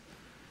excellent.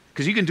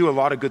 Because you can do a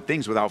lot of good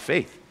things without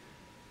faith.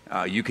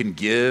 You can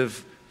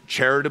give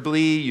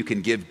charitably, you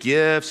can give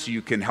gifts,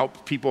 you can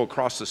help people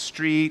across the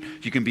street,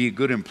 you can be a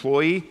good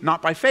employee,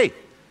 not by faith.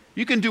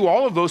 You can do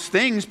all of those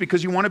things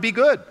because you want to be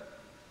good.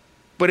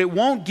 But it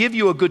won't give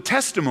you a good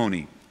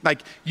testimony.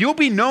 Like, you'll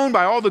be known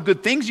by all the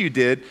good things you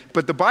did,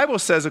 but the Bible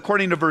says,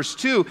 according to verse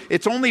 2,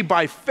 it's only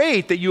by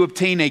faith that you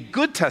obtain a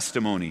good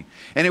testimony.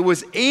 And it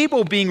was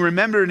Abel being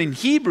remembered in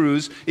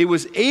Hebrews, it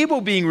was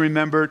Abel being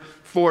remembered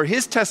for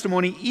his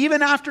testimony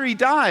even after he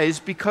dies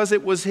because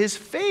it was his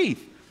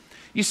faith.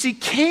 You see,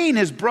 Cain,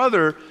 his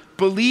brother,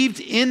 believed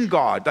in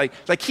God.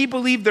 Like he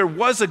believed there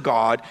was a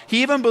God.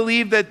 He even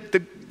believed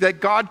that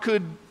God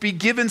could be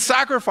given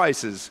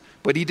sacrifices,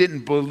 but he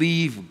didn't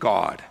believe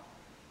God.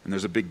 And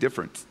there's a big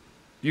difference.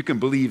 You can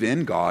believe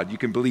in God, you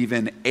can believe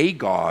in a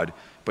God,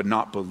 but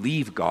not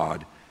believe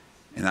God.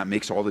 And that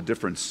makes all the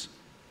difference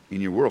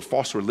in your world.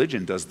 False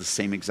religion does the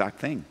same exact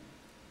thing.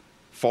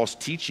 False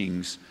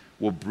teachings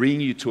will bring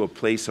you to a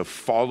place of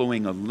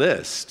following a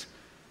list,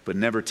 but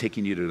never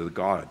taking you to the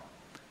God.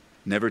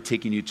 never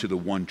taking you to the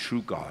one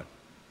true God.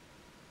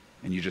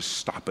 And you just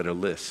stop at a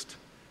list.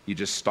 You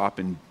just stop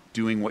in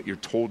doing what you're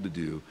told to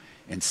do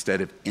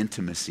instead of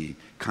intimacy,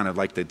 kind of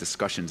like the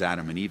discussions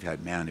Adam and Eve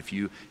had. Man, if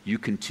you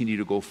continue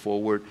to go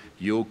forward,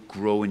 you'll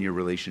grow in your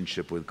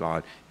relationship with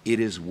God. It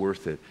is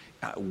worth it.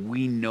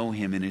 We know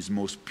him in his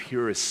most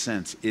purest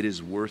sense. It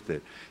is worth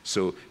it.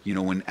 So,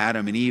 when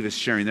Adam and Eve is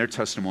sharing their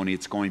testimony,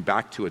 it's going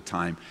back to a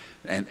time,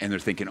 and they're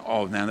thinking,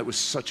 oh man, that was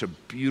such a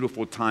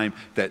beautiful time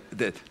that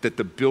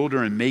the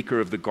builder and maker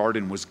of the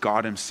garden was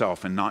God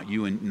himself and not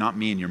you and not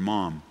me and your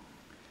mom.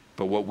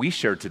 But what we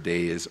share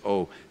today is,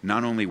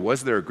 not only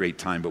was there a great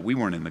time, but we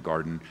weren't in the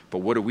garden, but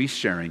what are we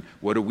sharing?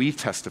 What are we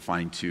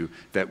testifying to?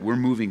 That we're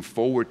moving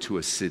forward to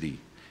a city,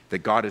 that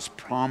God has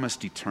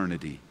promised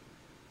eternity,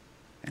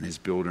 and his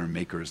builder and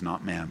maker is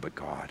not man, but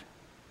God.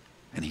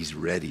 And he's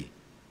ready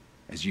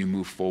as you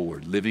move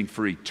forward, living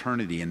for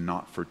eternity and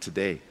not for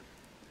today.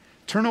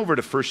 Turn over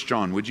to 1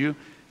 John, would you?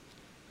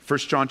 1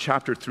 John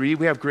chapter 3,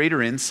 we have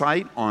greater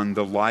insight on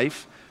the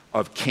life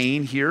of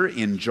Cain here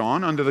in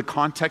John under the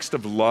context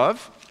of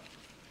love.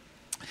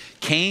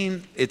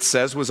 Cain, it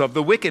says, was of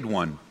the wicked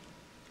one.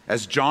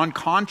 As John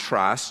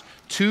contrasts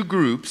two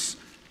groups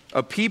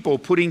of people,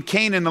 putting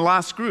Cain in the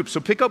last group. So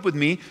pick up with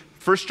me.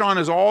 1 John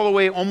is all the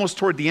way almost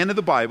toward the end of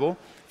the Bible.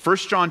 1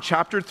 John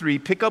chapter 3,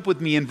 pick up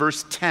with me in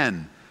verse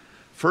 10.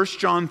 1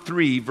 John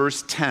 3,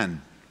 verse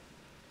 10.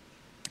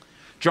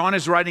 John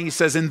is writing, he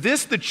says, "In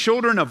this the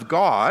children of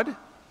God,"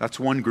 that's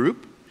one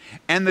group,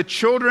 "and the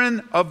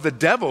children of the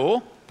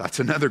devil," that's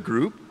another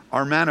group,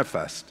 "are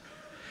manifest.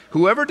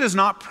 Whoever does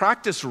not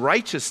practice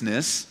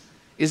righteousness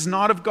is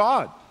not of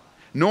God,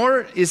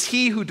 nor is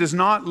he who does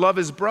not love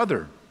his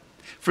brother.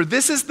 For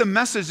this is the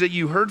message that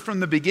you heard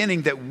from the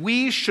beginning, that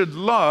we should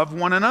love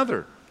one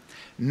another.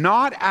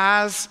 Not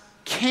as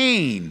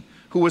Cain,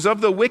 who was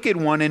of the wicked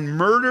one and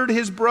murdered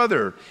his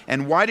brother.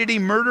 And why did he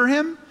murder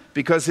him?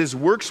 Because his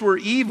works were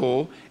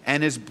evil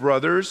and his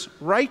brother's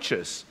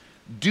righteous.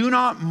 Do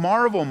not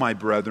marvel, my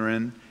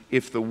brethren,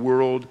 if the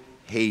world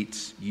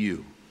hates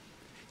you."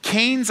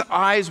 Cain's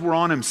eyes were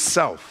on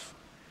himself.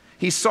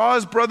 He saw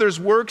his brother's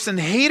works and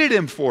hated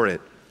him for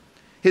it.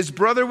 His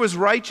brother was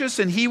righteous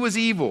and he was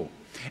evil.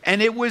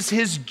 And it was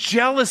his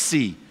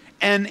jealousy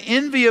and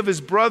envy of his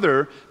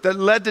brother that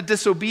led to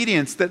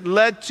disobedience, that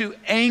led to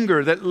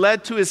anger, that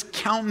led to his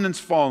countenance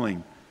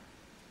falling.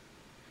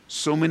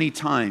 So many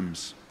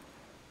times,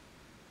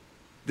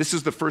 this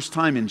is the first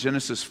time in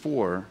Genesis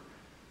 4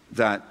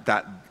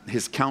 that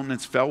his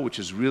countenance fell, which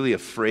is really a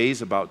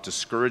phrase about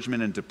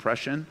discouragement and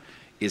depression,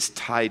 is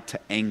tied to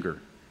anger.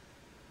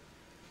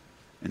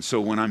 And so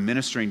when I'm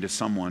ministering to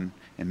someone,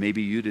 and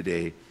maybe you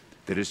today,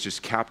 that is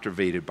just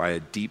captivated by a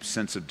deep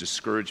sense of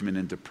discouragement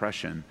and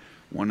depression,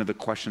 one of the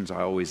questions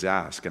I always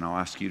ask, and I'll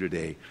ask you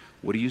today,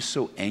 what are you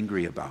so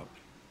angry about?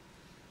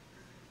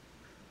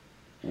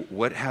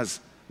 What has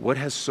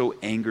so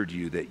angered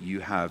you that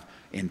you have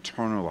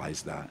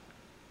internalized that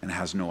and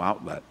has no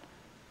outlet?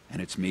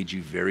 And it's made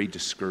you very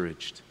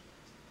discouraged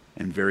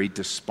and very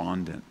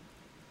despondent,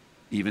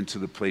 even to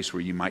the place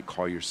where you might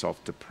call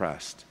yourself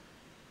depressed.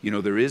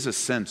 There is a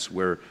sense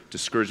where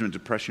discouragement,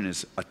 depression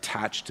is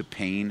attached to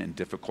pain and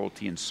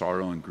difficulty and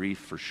sorrow and grief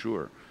for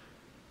sure.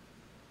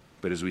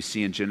 But as we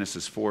see in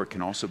Genesis 4, it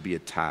can also be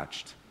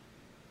attached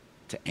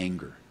to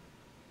anger.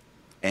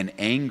 And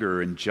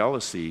anger and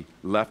jealousy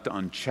left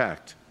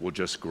unchecked will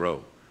just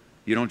grow.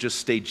 You don't just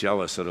stay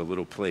jealous at a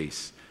little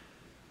place.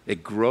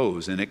 It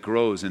grows and it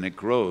grows and it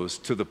grows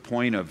to the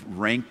point of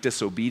rank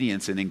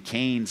disobedience. And in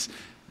Cain's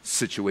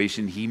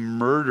situation, he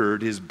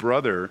murdered his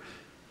brother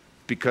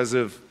because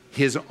of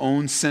his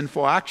own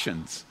sinful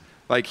actions.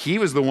 Like, he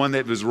was the one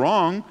that was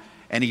wrong,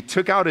 and he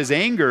took out his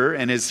anger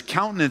and his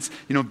countenance,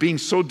 being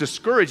so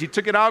discouraged, he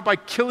took it out by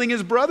killing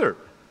his brother.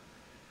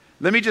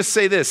 Let me just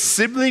say this,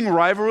 sibling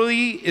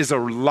rivalry is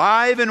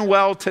alive and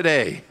well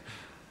today.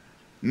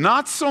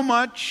 Not so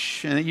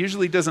much, and it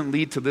usually doesn't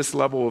lead to this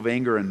level of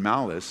anger and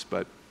malice,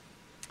 but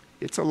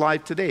it's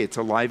alive today. It's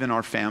alive in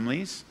our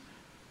families.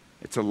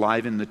 It's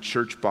alive in the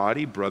church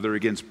body, brother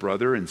against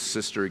brother and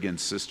sister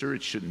against sister.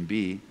 It shouldn't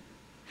be.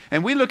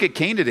 And we look at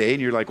Cain today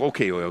and you're like,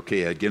 okay,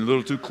 Ed, getting a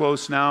little too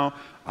close now.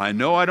 I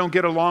know I don't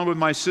get along with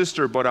my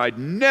sister, but I'd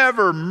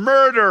never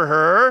murder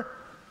her.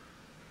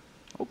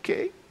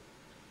 Okay.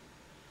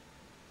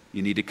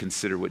 You need to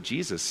consider what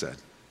Jesus said.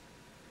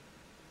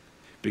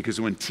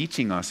 Because when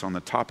teaching us on the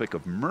topic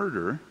of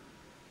murder,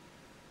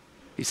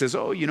 he says,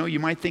 you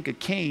might think of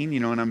Cain,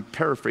 and I'm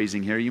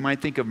paraphrasing here, you might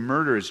think of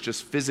murder as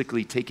just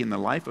physically taking the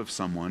life of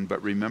someone,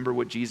 but remember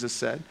what Jesus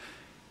said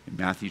in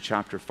Matthew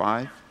chapter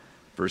 5,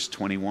 verse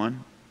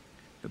 21?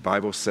 The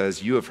Bible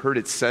says, "You have heard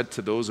it said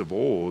to those of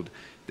old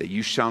that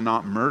you shall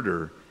not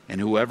murder,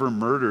 and whoever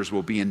murders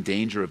will be in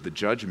danger of the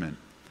judgment."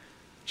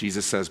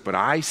 Jesus says, "But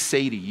I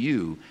say to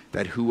you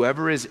that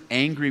whoever is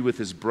angry with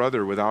his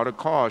brother without a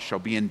cause shall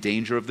be in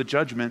danger of the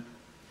judgment.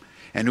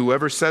 And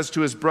whoever says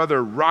to his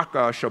brother,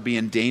 'Raca,' shall be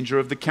in danger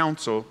of the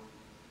council.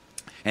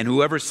 And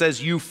whoever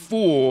says, 'You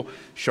fool,'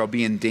 shall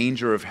be in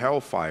danger of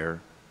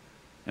hellfire."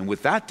 And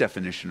with that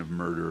definition of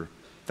murder,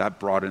 that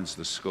broadens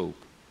the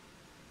scope.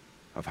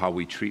 of how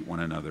we treat one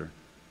another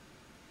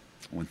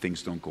when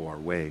things don't go our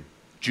way.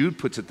 Jude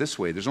puts it this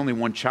way. There's only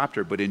one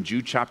chapter, but in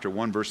Jude chapter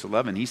 1, verse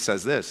 11, he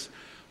says this: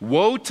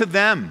 "Woe to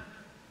them,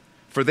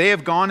 for they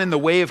have gone in the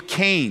way of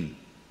Cain,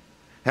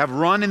 have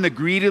run in the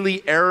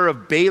greedily error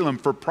of Balaam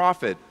for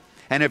profit,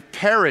 and have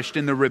perished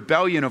in the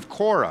rebellion of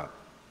Korah."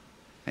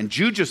 And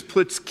Jude just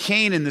puts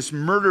Cain in this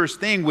murderous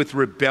thing with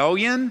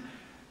rebellion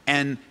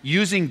and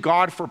using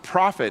God for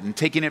profit and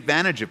taking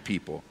advantage of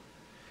people.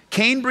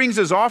 Cain brings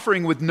his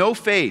offering with no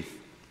faith.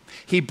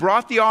 He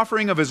brought the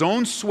offering of his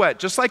own sweat,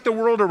 just like the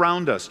world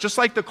around us, just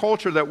like the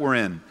culture that we're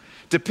in,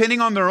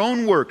 depending on their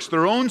own works,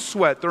 their own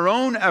sweat, their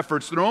own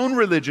efforts, their own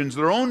religions,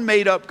 their own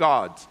made-up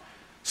gods.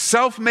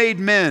 Self-made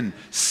men,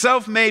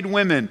 self-made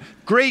women,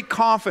 great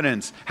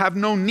confidence, have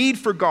no need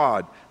for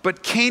God.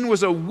 But Cain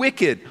was a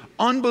wicked,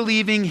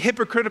 unbelieving,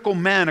 hypocritical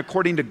man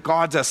according to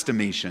God's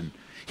estimation.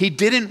 He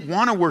didn't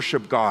want to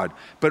worship God,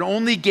 but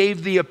only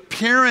gave the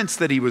appearance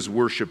that he was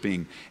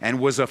worshiping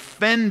and was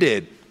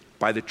offended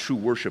by the true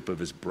worship of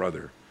his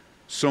brother.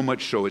 So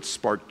much so it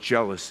sparked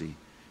jealousy.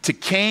 To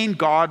Cain,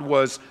 God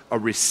was a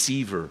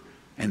receiver,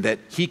 and that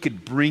he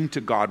could bring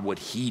to God what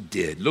he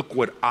did. Look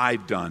what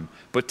I've done.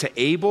 But to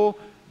Abel,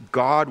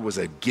 God was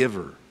a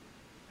giver,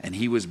 and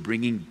he was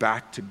bringing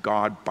back to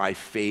God by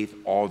faith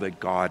all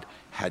that God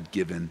had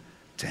given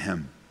to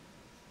him.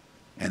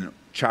 And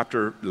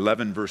chapter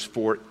 11, verse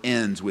 4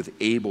 ends with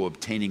Abel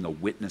obtaining a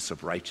witness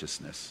of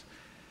righteousness.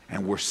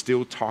 And we're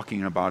still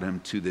talking about him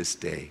to this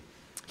day.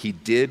 He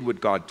did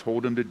what God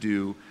told him to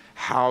do,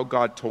 how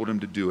God told him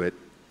to do it,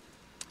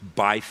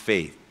 by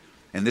faith.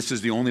 And this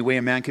is the only way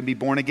a man can be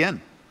born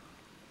again.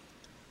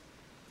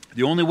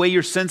 The only way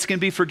your sins can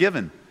be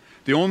forgiven.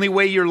 The only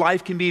way your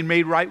life can be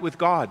made right with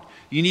God.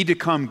 You need to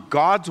come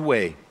God's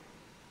way,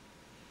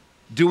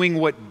 doing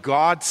what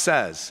God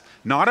says.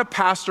 Not a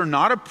pastor,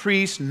 not a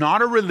priest,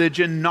 not a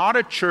religion, not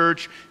a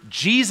church.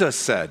 Jesus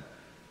said,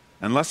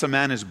 unless a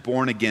man is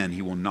born again,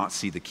 he will not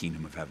see the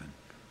kingdom of heaven.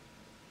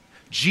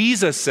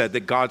 Jesus said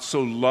that God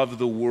so loved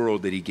the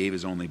world that he gave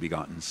his only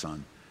begotten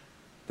Son,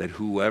 that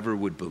whoever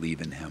would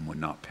believe in him would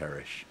not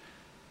perish,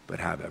 but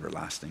have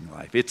everlasting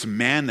life. It's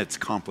man that's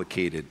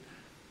complicated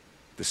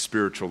the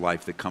spiritual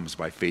life that comes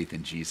by faith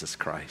in Jesus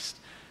Christ.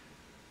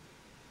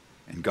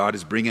 And God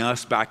is bringing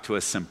us back to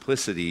a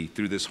simplicity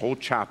through this whole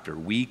chapter,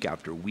 week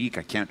after week.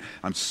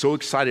 I'm so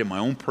excited in my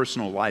own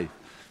personal life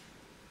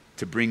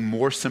to bring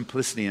more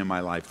simplicity in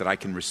my life that I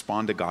can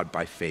respond to God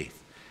by faith.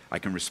 I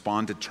can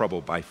respond to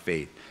trouble by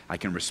faith. I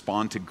can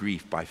respond to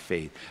grief by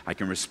faith. I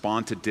can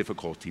respond to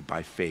difficulty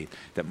by faith.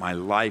 That my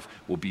life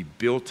will be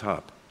built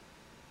up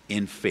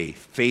in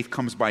faith. Faith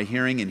comes by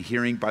hearing, and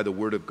hearing by the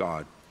word of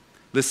God.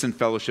 Listen,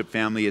 fellowship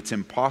family, it's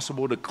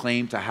impossible to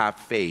claim to have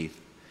faith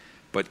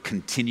but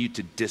continue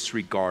to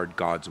disregard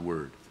God's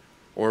word.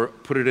 Or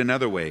put it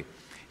another way,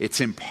 it's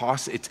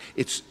impossible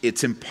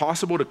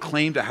to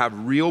claim to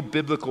have real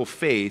biblical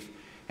faith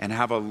and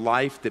have a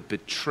life that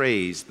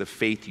betrays the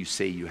faith you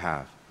say you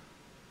have.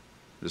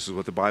 This is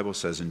what the Bible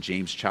says in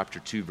James chapter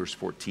 2, verse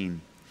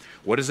 14.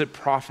 "What does it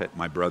profit,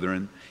 my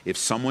brethren, if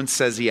someone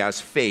says he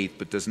has faith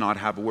but does not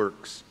have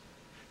works?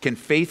 Can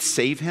faith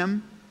save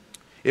him?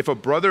 If a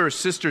brother or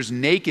sister is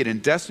naked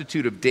and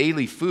destitute of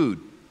daily food,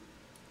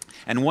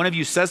 and one of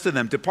you says to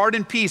them, 'Depart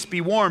in peace,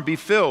 be warm, be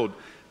filled,'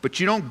 but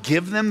you don't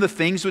give them the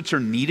things which are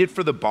needed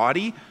for the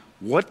body,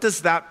 what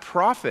does that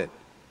profit?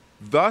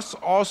 Thus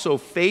also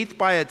faith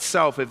by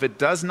itself, if it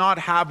does not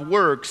have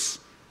works,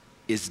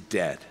 is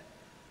dead."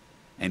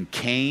 And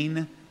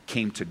Cain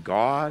came to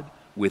God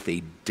with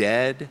a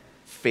dead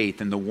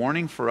faith. And the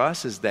warning for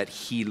us is that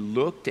he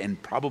looked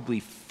and probably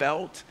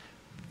felt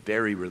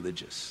very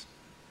religious,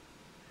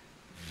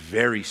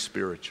 very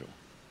spiritual.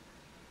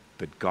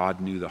 But God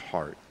knew the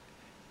heart.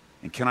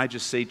 And can I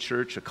just say,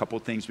 church, a couple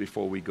things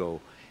before we go?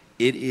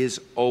 It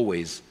is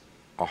always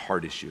a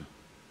heart issue.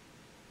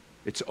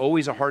 It's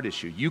always a heart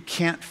issue. You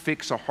can't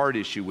fix a heart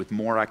issue with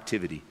more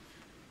activity.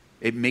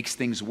 It makes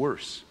things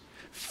worse.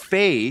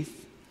 Faith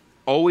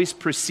always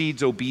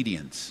precedes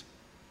obedience.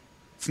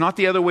 It's not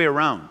the other way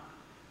around.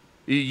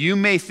 You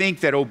may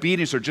think that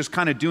obedience or just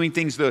kind of doing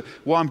things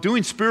I'm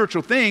doing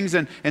spiritual things,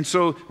 and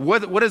so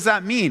what does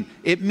that mean?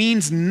 It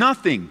means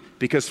nothing,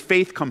 because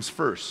faith comes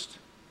first.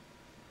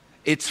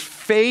 It's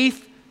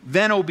faith,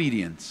 then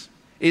obedience.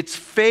 It's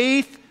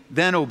faith,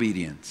 then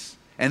obedience.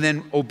 And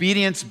then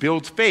obedience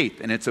builds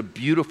faith, and it's a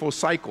beautiful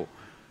cycle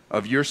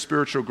of your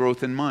spiritual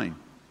growth and mine.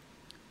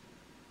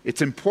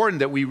 It's important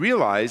that we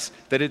realize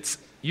that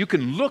you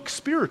can look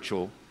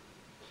spiritual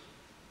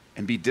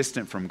and be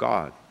distant from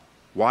God.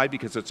 Why?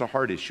 Because it's a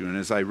heart issue. And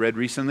as I read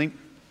recently,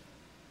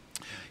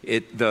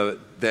 the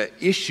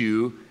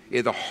issue,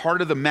 the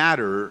heart of the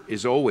matter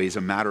is always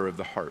a matter of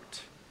the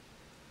heart.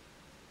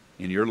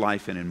 In your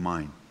life and in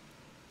mine.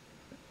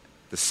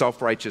 The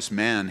self-righteous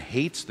man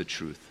hates the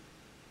truth.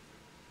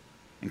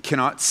 And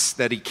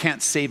that he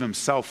can't save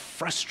himself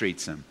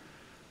frustrates him.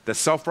 The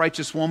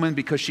self-righteous woman,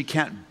 because she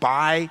can't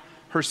buy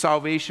her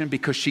salvation,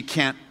 because she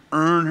can't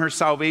earn her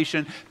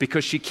salvation,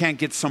 because she can't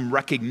get some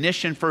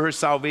recognition for her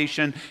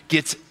salvation,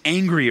 gets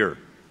angrier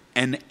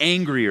and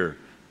angrier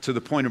to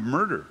the point of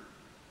murder.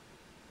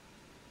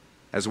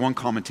 As one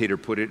commentator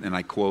put it, and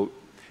I quote,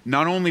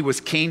 "Not only was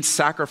Cain's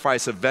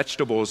sacrifice of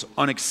vegetables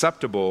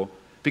unacceptable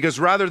because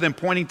rather than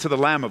pointing to the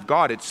Lamb of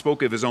God, it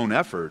spoke of his own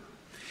effort,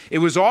 it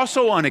was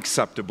also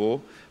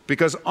unacceptable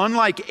because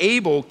unlike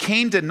Abel,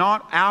 Cain did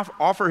not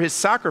offer his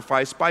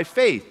sacrifice by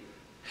faith.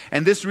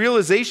 And this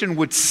realization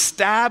would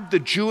stab the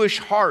Jewish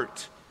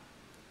heart,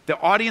 the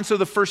audience of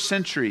the first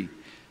century,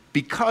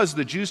 because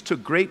the Jews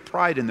took great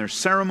pride in their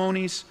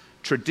ceremonies,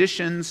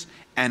 traditions,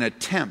 and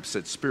attempts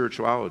at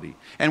spirituality.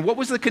 And what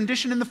was the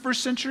condition in the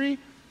first century?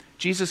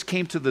 Jesus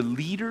came to the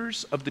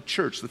leaders of the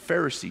church, the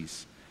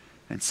Pharisees,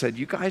 and said,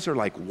 you guys are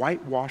like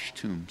whitewashed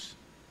tombs,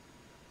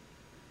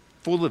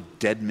 full of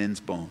dead men's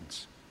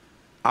bones.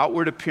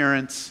 Outward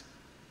appearance,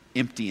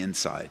 empty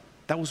inside.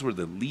 That was where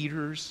the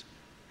leaders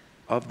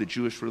of the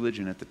Jewish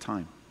religion at the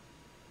time.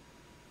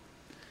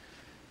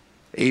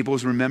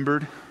 Abel's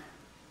remembered,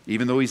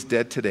 even though he's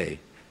dead today,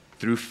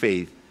 through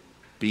faith,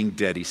 being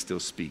dead, he still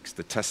speaks.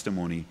 The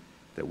testimony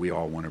that we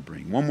all want to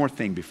bring. One more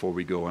thing before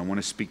we go. I want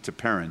to speak to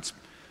parents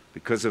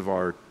because of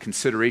our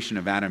consideration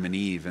of Adam and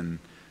Eve and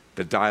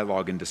the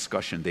dialogue and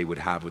discussion they would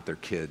have with their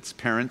kids.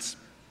 Parents,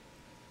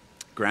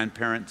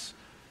 grandparents,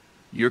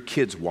 your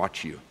kids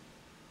watch you.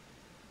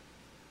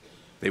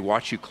 They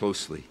watch you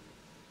closely.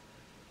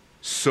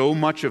 So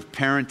much of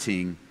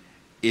parenting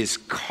is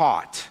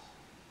caught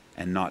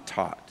and not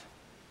taught.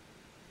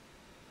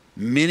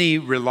 Many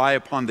rely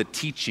upon the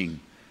teaching.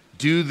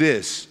 Do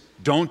this,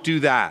 don't do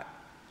that.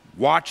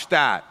 Watch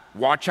that,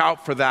 watch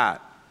out for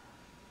that.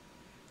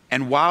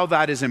 And while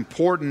that is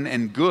important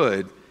and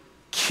good,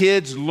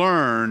 kids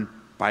learn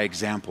by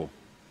example.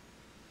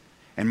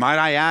 And might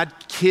I add,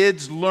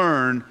 kids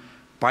learn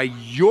by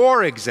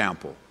your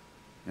example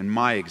and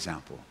my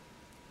example.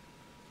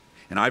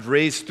 And I've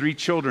raised 3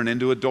 children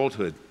into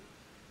adulthood.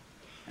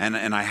 And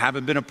I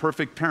haven't been a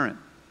perfect parent.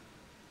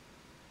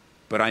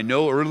 But I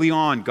know early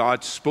on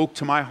God spoke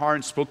to my heart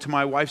and spoke to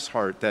my wife's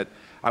heart that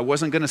I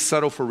wasn't going to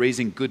settle for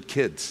raising good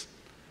kids.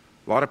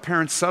 A lot of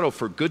parents settle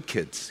for good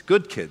kids.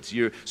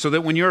 So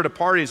that when you're at a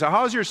party, you say,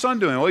 how's your son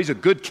doing? Oh, he's a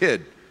good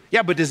kid.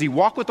 Yeah, but does he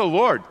walk with the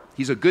Lord?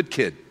 He's a good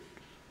kid.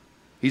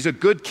 He's a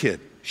good kid.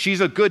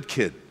 She's a good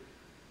kid.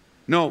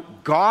 No,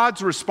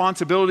 God's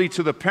responsibility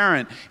to the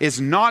parent is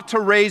not to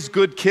raise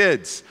good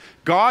kids.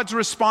 God's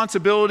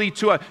responsibility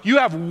to you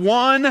have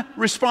one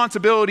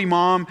responsibility,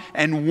 mom,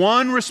 and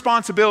one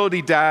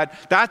responsibility, dad.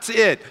 That's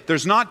it.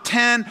 There's not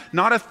 10,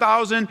 not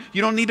 1,000.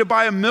 You don't need to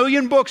buy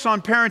 1,000,000 books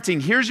on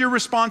parenting. Here's your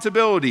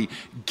responsibility.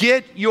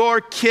 Get your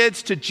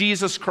kids to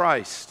Jesus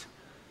Christ.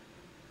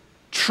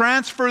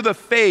 Transfer the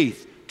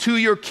faith to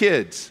your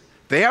kids.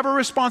 They have a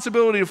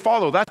responsibility to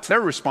follow. That's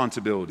their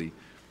responsibility.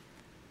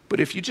 But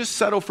if you just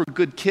settle for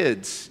good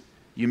kids,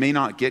 you may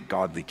not get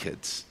godly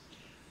kids.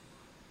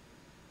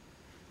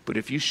 But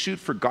if you shoot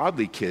for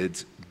godly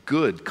kids,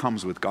 good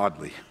comes with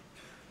godly.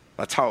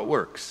 That's how it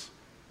works.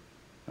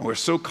 And we're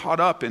so caught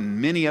up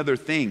in many other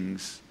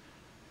things.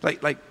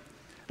 Like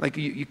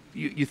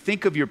you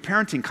think of your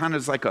parenting kind of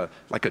as like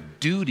a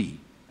duty,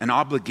 an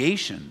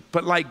obligation.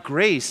 But like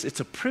grace, it's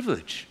a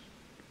privilege.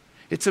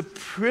 It's a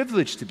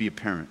privilege to be a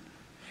parent.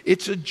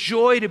 It's a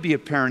joy to be a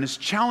parent, as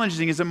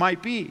challenging as it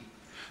might be.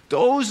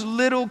 Those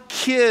little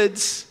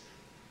kids,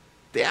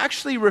 they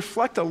actually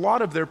reflect a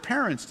lot of their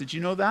parents. Did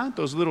you know that?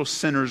 Those little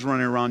sinners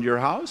running around your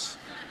house.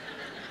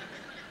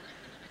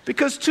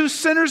 Because 2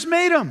 sinners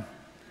made them.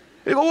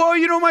 They go, oh,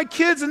 you know, my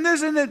kids and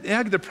this and that.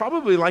 Yeah, they're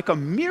probably like a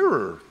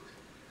mirror,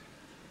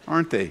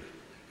 aren't they?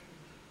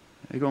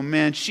 They go,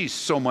 man, she's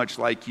so much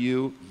like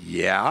you.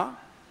 Yeah.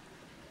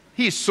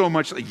 He's so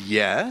much like,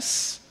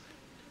 yes.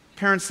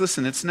 Parents,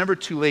 listen, it's never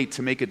too late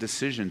to make a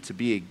decision to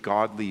be a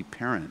godly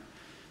parent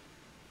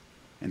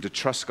and to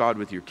trust God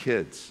with your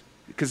kids.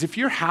 Because if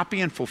you're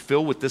happy and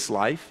fulfilled with this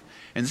life,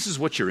 and this is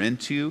what you're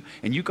into,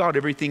 and you got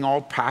everything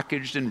all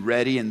packaged and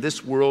ready in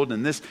this world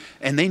and this,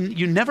 and then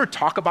you never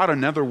talk about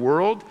another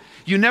world,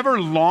 you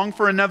never long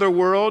for another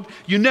world,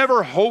 you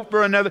never hope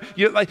for another,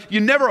 you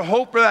never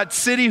hope for that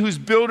city whose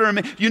builder,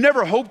 you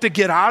never hope to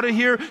get out of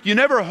here, you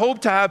never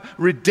hope to have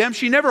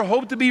redemption, you never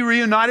hope to be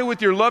reunited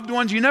with your loved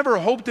ones, you never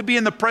hope to be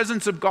in the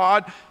presence of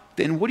God,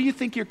 then what do you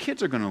think your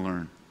kids are going to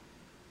learn?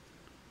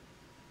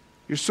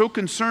 You're so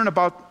concerned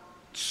about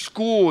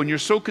school and you're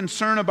so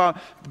concerned about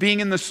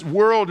being in this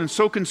world and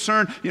so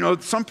concerned,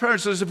 some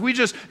parents says, if we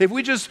just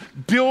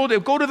go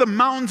to the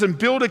mountains and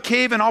build a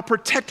cave and I'll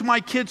protect my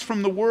kids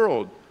from the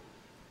world.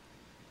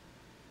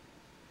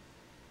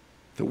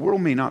 The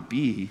world may not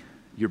be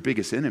your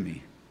biggest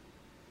enemy.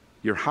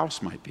 Your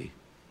house might be.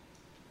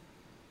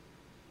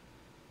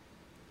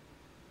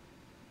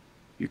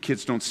 Your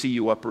kids don't see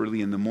you up early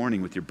in the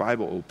morning with your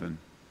Bible open.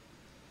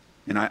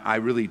 And I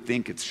really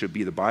think it should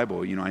be the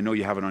Bible. I know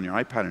you have it on your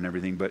iPad and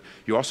everything, but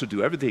you also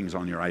do everything's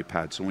on your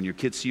iPad. So when your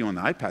kids see you on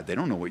the iPad, they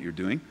don't know what you're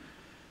doing.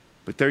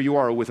 But there you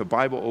are with a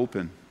Bible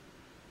open,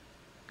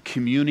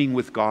 communing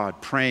with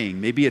God, praying,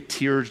 maybe a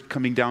tear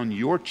coming down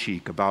your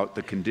cheek about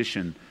the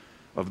condition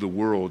of the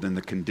world and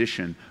the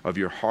condition of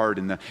your heart,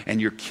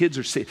 and your kids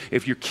are saved.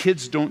 If your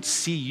kids don't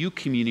see you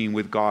communing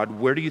with God,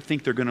 where do you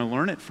think they're going to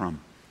learn it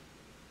from?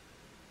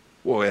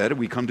 Well, Ed,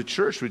 we come to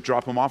church, we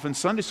drop them off in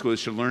Sunday school, they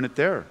should learn it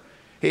there.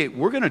 Hey,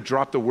 we're going to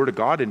drop the Word of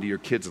God into your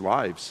kids'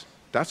 lives,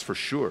 that's for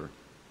sure.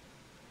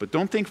 But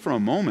don't think for a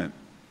moment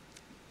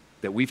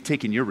that we've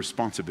taken your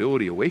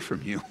responsibility away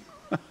from you.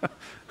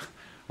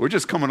 We're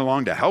just coming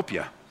along to help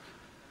you.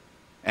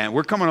 And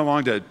we're coming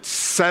along to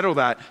settle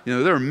that.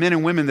 There are men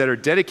and women that are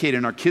dedicated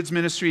in our kids'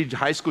 ministry,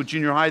 high school,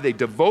 junior high. They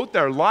devote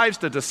their lives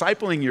to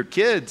discipling your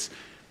kids.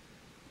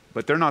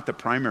 But they're not the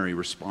primary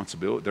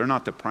responsibility. They're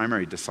not the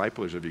primary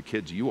disciplers of your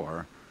kids. You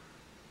are.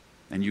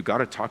 And you've got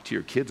to talk to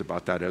your kids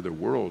about that other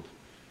world.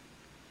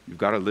 You've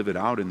got to live it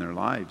out in their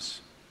lives.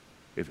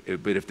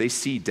 But if they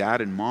see dad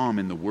and mom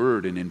in the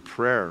Word and in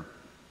prayer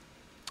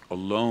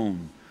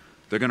alone,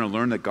 they're going to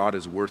learn that God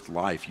is worth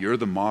life. You're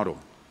the model.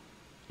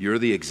 You're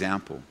the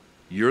example.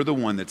 You're the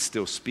one that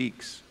still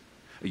speaks.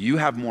 You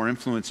have more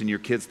influence in your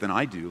kids than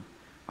I do.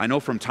 I know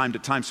from time to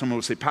time someone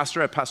will say,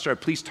 Pastor Ed,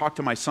 please talk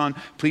to my son,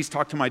 please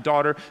talk to my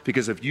daughter,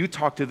 because if you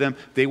talk to them,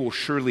 they will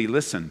surely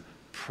listen.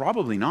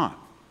 Probably not.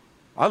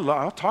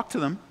 I'll talk to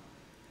them,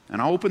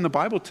 and I'll open the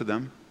Bible to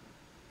them,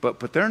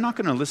 but they're not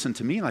going to listen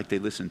to me like they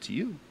listen to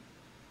you.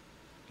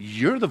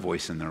 You're the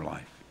voice in their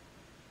life.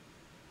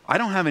 I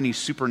don't have any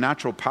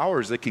supernatural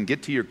powers that can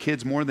get to your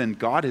kids more than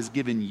God has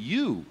given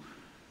you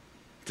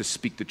to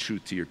speak the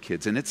truth to your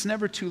kids. And it's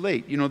never too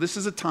late. This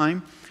is a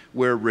time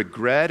where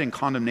regret and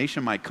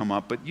condemnation might come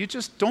up, but you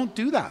just don't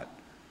do that.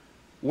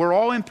 We're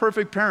all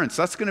imperfect parents.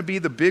 That's going to be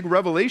the big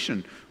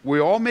revelation. We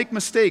all make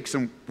mistakes,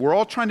 and we're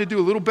all trying to do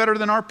a little better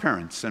than our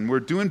parents, and we're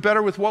doing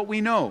better with what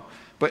we know.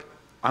 But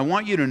I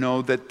want you to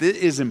know that it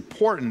is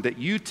important that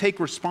you take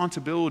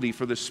responsibility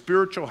for the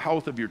spiritual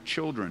health of your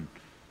children,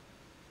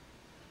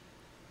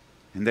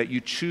 and that you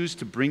choose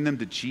to bring them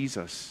to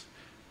Jesus,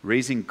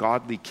 raising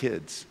godly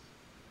kids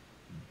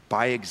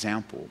by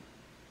example,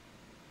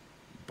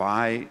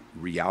 by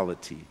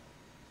reality.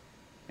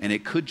 And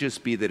it could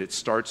just be that it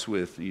starts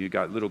with, you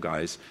got little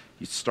guys,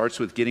 it starts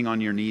with getting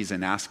on your knees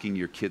and asking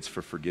your kids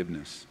for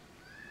forgiveness.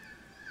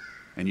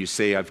 And you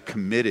say, I've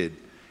committed,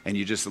 and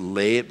you just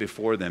lay it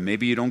before them.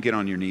 Maybe you don't get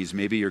on your knees.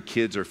 Maybe your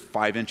kids are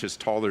 5 inches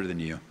taller than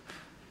you.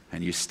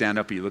 And you stand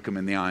up, you look them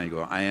in the eye, and you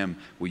go,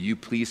 will you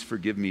please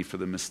forgive me for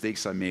the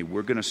mistakes I made?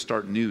 We're going to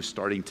start new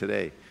starting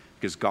today.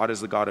 Because God is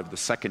the God of the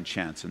second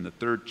chance and the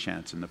third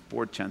chance and the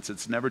fourth chance.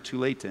 It's never too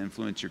late to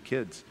influence your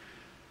kids.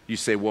 You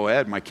say, well,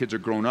 Ed, my kids are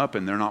grown up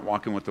and they're not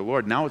walking with the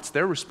Lord. Now it's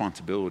their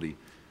responsibility.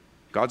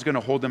 God's going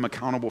to hold them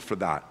accountable for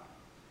that.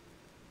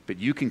 But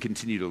you can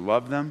continue to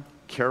love them,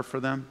 care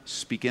for them,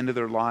 speak into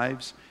their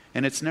lives,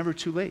 and it's never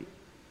too late.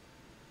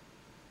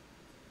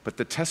 But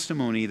the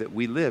testimony that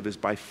we live is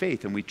by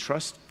faith, and we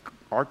trust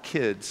our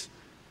kids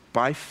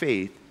by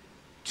faith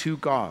to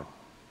God.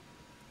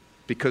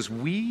 Because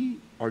we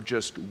are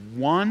just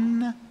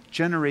one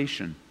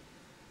generation.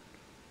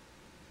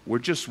 We're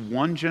just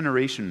one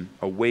generation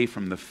away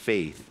from the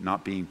faith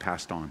not being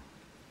passed on.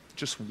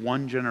 Just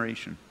one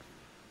generation.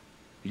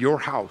 Your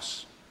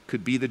house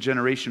could be the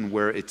generation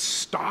where it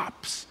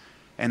stops.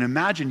 And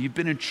imagine you've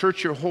been in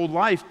church your whole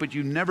life, but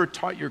you never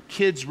taught your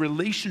kids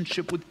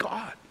relationship with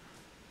God.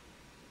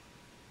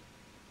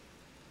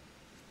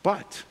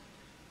 But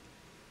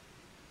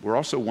we're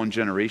also one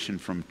generation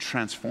from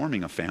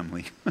transforming a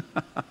family.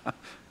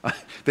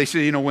 They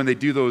say, when they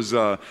do those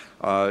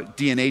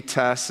DNA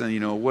tests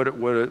and,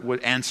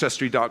 what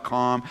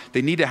Ancestry.com,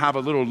 they need to have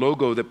a little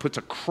logo that puts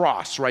a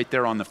cross right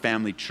there on the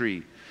family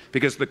tree.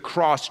 Because the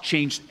cross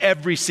changed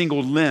every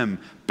single limb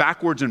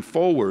backwards and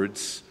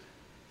forwards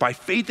by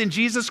faith in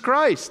Jesus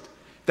Christ.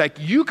 That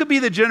you could be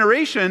the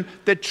generation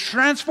that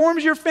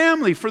transforms your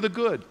family for the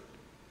good.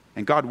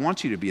 And God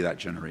wants you to be that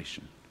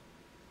generation.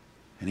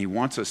 And He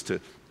wants us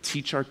to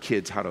teach our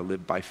kids how to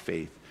live by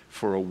faith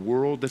for a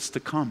world that's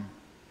to come.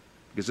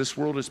 Because this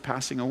world is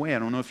passing away. I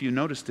don't know if you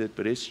noticed it,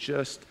 but it's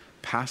just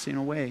passing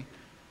away.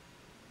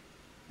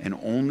 And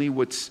only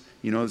what's,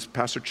 as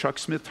Pastor Chuck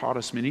Smith taught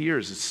us many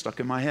years, it's stuck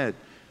in my head.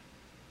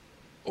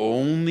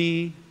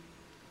 Only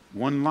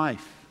one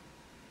life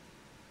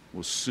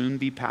will soon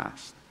be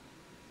passed.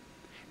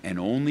 And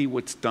only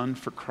what's done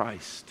for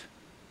Christ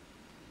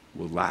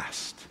will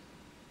last.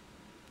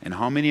 And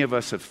how many of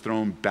us have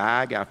thrown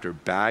bag after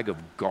bag of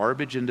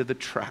garbage into the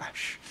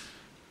trash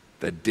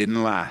that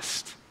didn't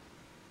last?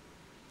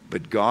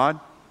 But God,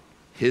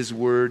 His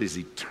word is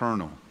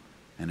eternal,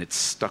 and it's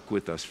stuck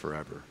with us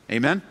forever.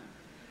 Amen?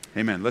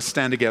 Amen. Let's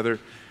stand together,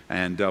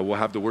 and we'll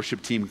have the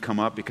worship team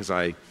come up because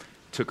I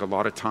took a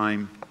lot of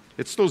time.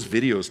 It's those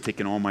videos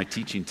taking all my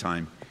teaching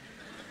time.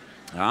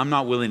 I'm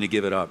not willing to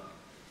give it up.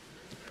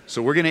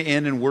 So we're going to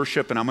end in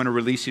worship, and I'm going to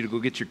release you to go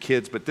get your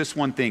kids. But this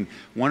one thing,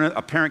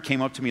 a parent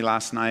came up to me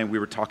last night, and we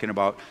were talking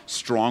about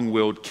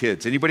strong-willed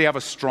kids. Anybody have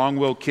a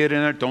strong-willed kid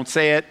in there? Don't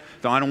say it.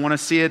 I don't want to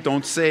see it.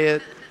 Don't say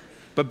it.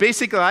 But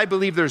basically, I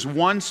believe there's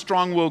one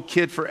strong-willed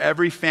kid for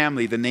every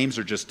family. The names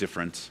are just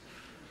different.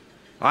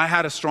 I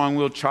had a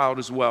strong-willed child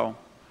as well.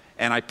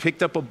 And I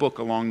picked up a book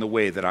along the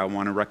way that I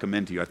want to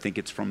recommend to you. I think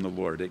it's from the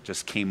Lord. It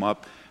just came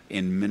up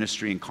in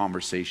ministry and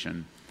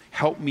conversation.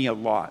 Helped me a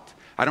lot.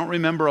 I don't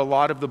remember a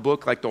lot of the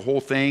book, like the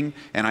whole thing,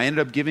 and I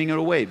ended up giving it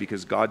away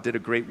because God did a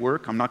great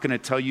work. I'm not going to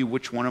tell you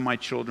which one of my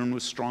children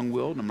was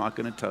strong-willed. I'm not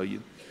going to tell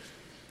you.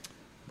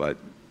 But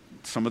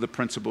some of the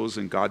principles,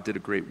 and God did a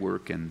great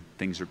work, and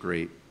things are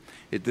great.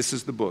 This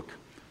is the book,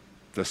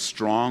 The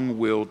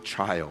Strong-Willed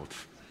Child,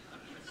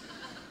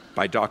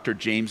 by Dr.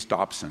 James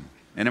Dobson.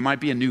 And it might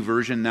be a new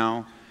version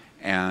now.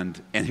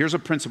 And here's a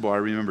principle I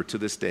remember to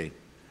this day.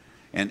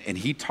 And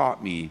he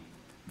taught me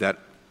that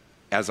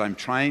as I'm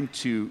trying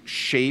to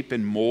shape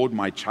and mold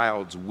my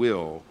child's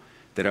will,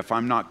 that if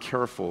I'm not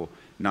careful,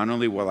 not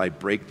only will I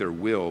break their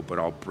will, but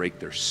I'll break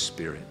their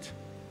spirit.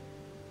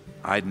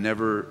 I'd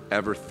never,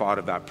 ever thought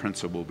of that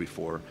principle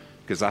before,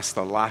 because that's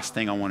the last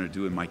thing I want to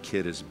do with my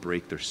kid is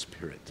break their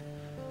spirit.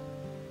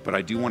 But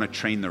I do want to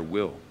train their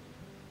will,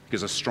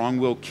 because a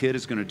strong-willed kid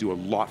is going to do a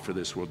lot for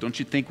this world. Don't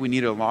you think we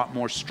need a lot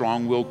more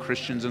strong-willed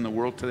Christians in the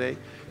world today?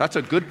 That's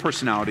a good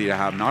personality to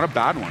have, not a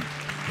bad one.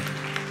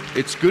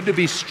 It's good to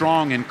be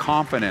strong and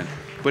confident,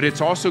 but it's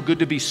also good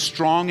to be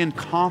strong and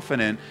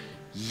confident,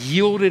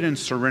 yielded and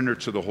surrendered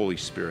to the Holy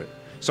Spirit.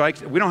 So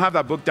we don't have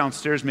that book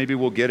downstairs. Maybe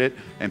we'll get it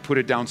and put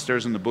it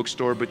downstairs in the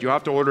bookstore, but you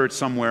have to order it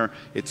somewhere.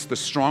 It's The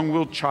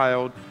Strong-Willed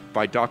Child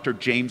by Dr.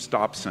 James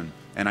Dobson.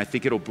 And I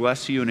think it'll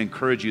bless you and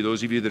encourage you,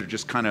 those of you that are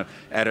just kind of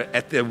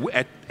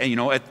at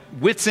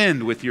wit's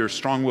end with your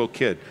strong-willed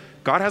kid.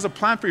 God has a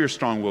plan for your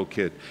strong-willed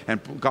kid,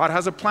 and God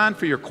has a plan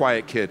for your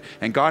quiet kid,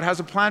 and God has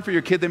a plan for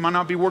your kid that might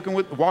not be walking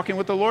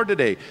with the Lord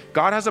today.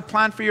 God has a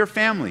plan for your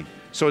family.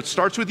 So it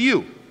starts with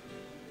you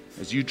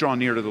as you draw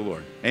near to the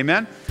Lord.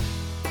 Amen?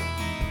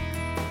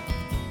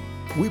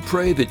 We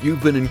pray that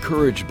you've been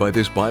encouraged by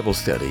this Bible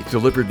study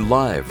delivered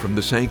live from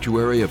the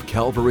sanctuary of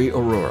Calvary,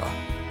 Aurora.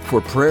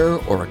 For prayer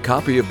or a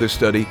copy of this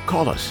study,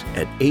 call us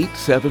at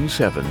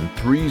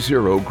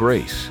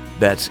 877-30-GRACE.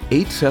 That's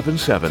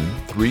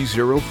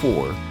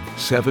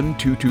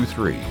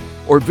 877-304-7223.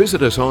 Or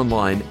visit us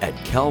online at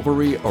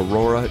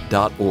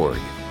calvaryaurora.org.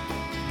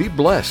 Be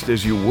blessed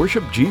as you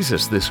worship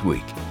Jesus this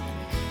week.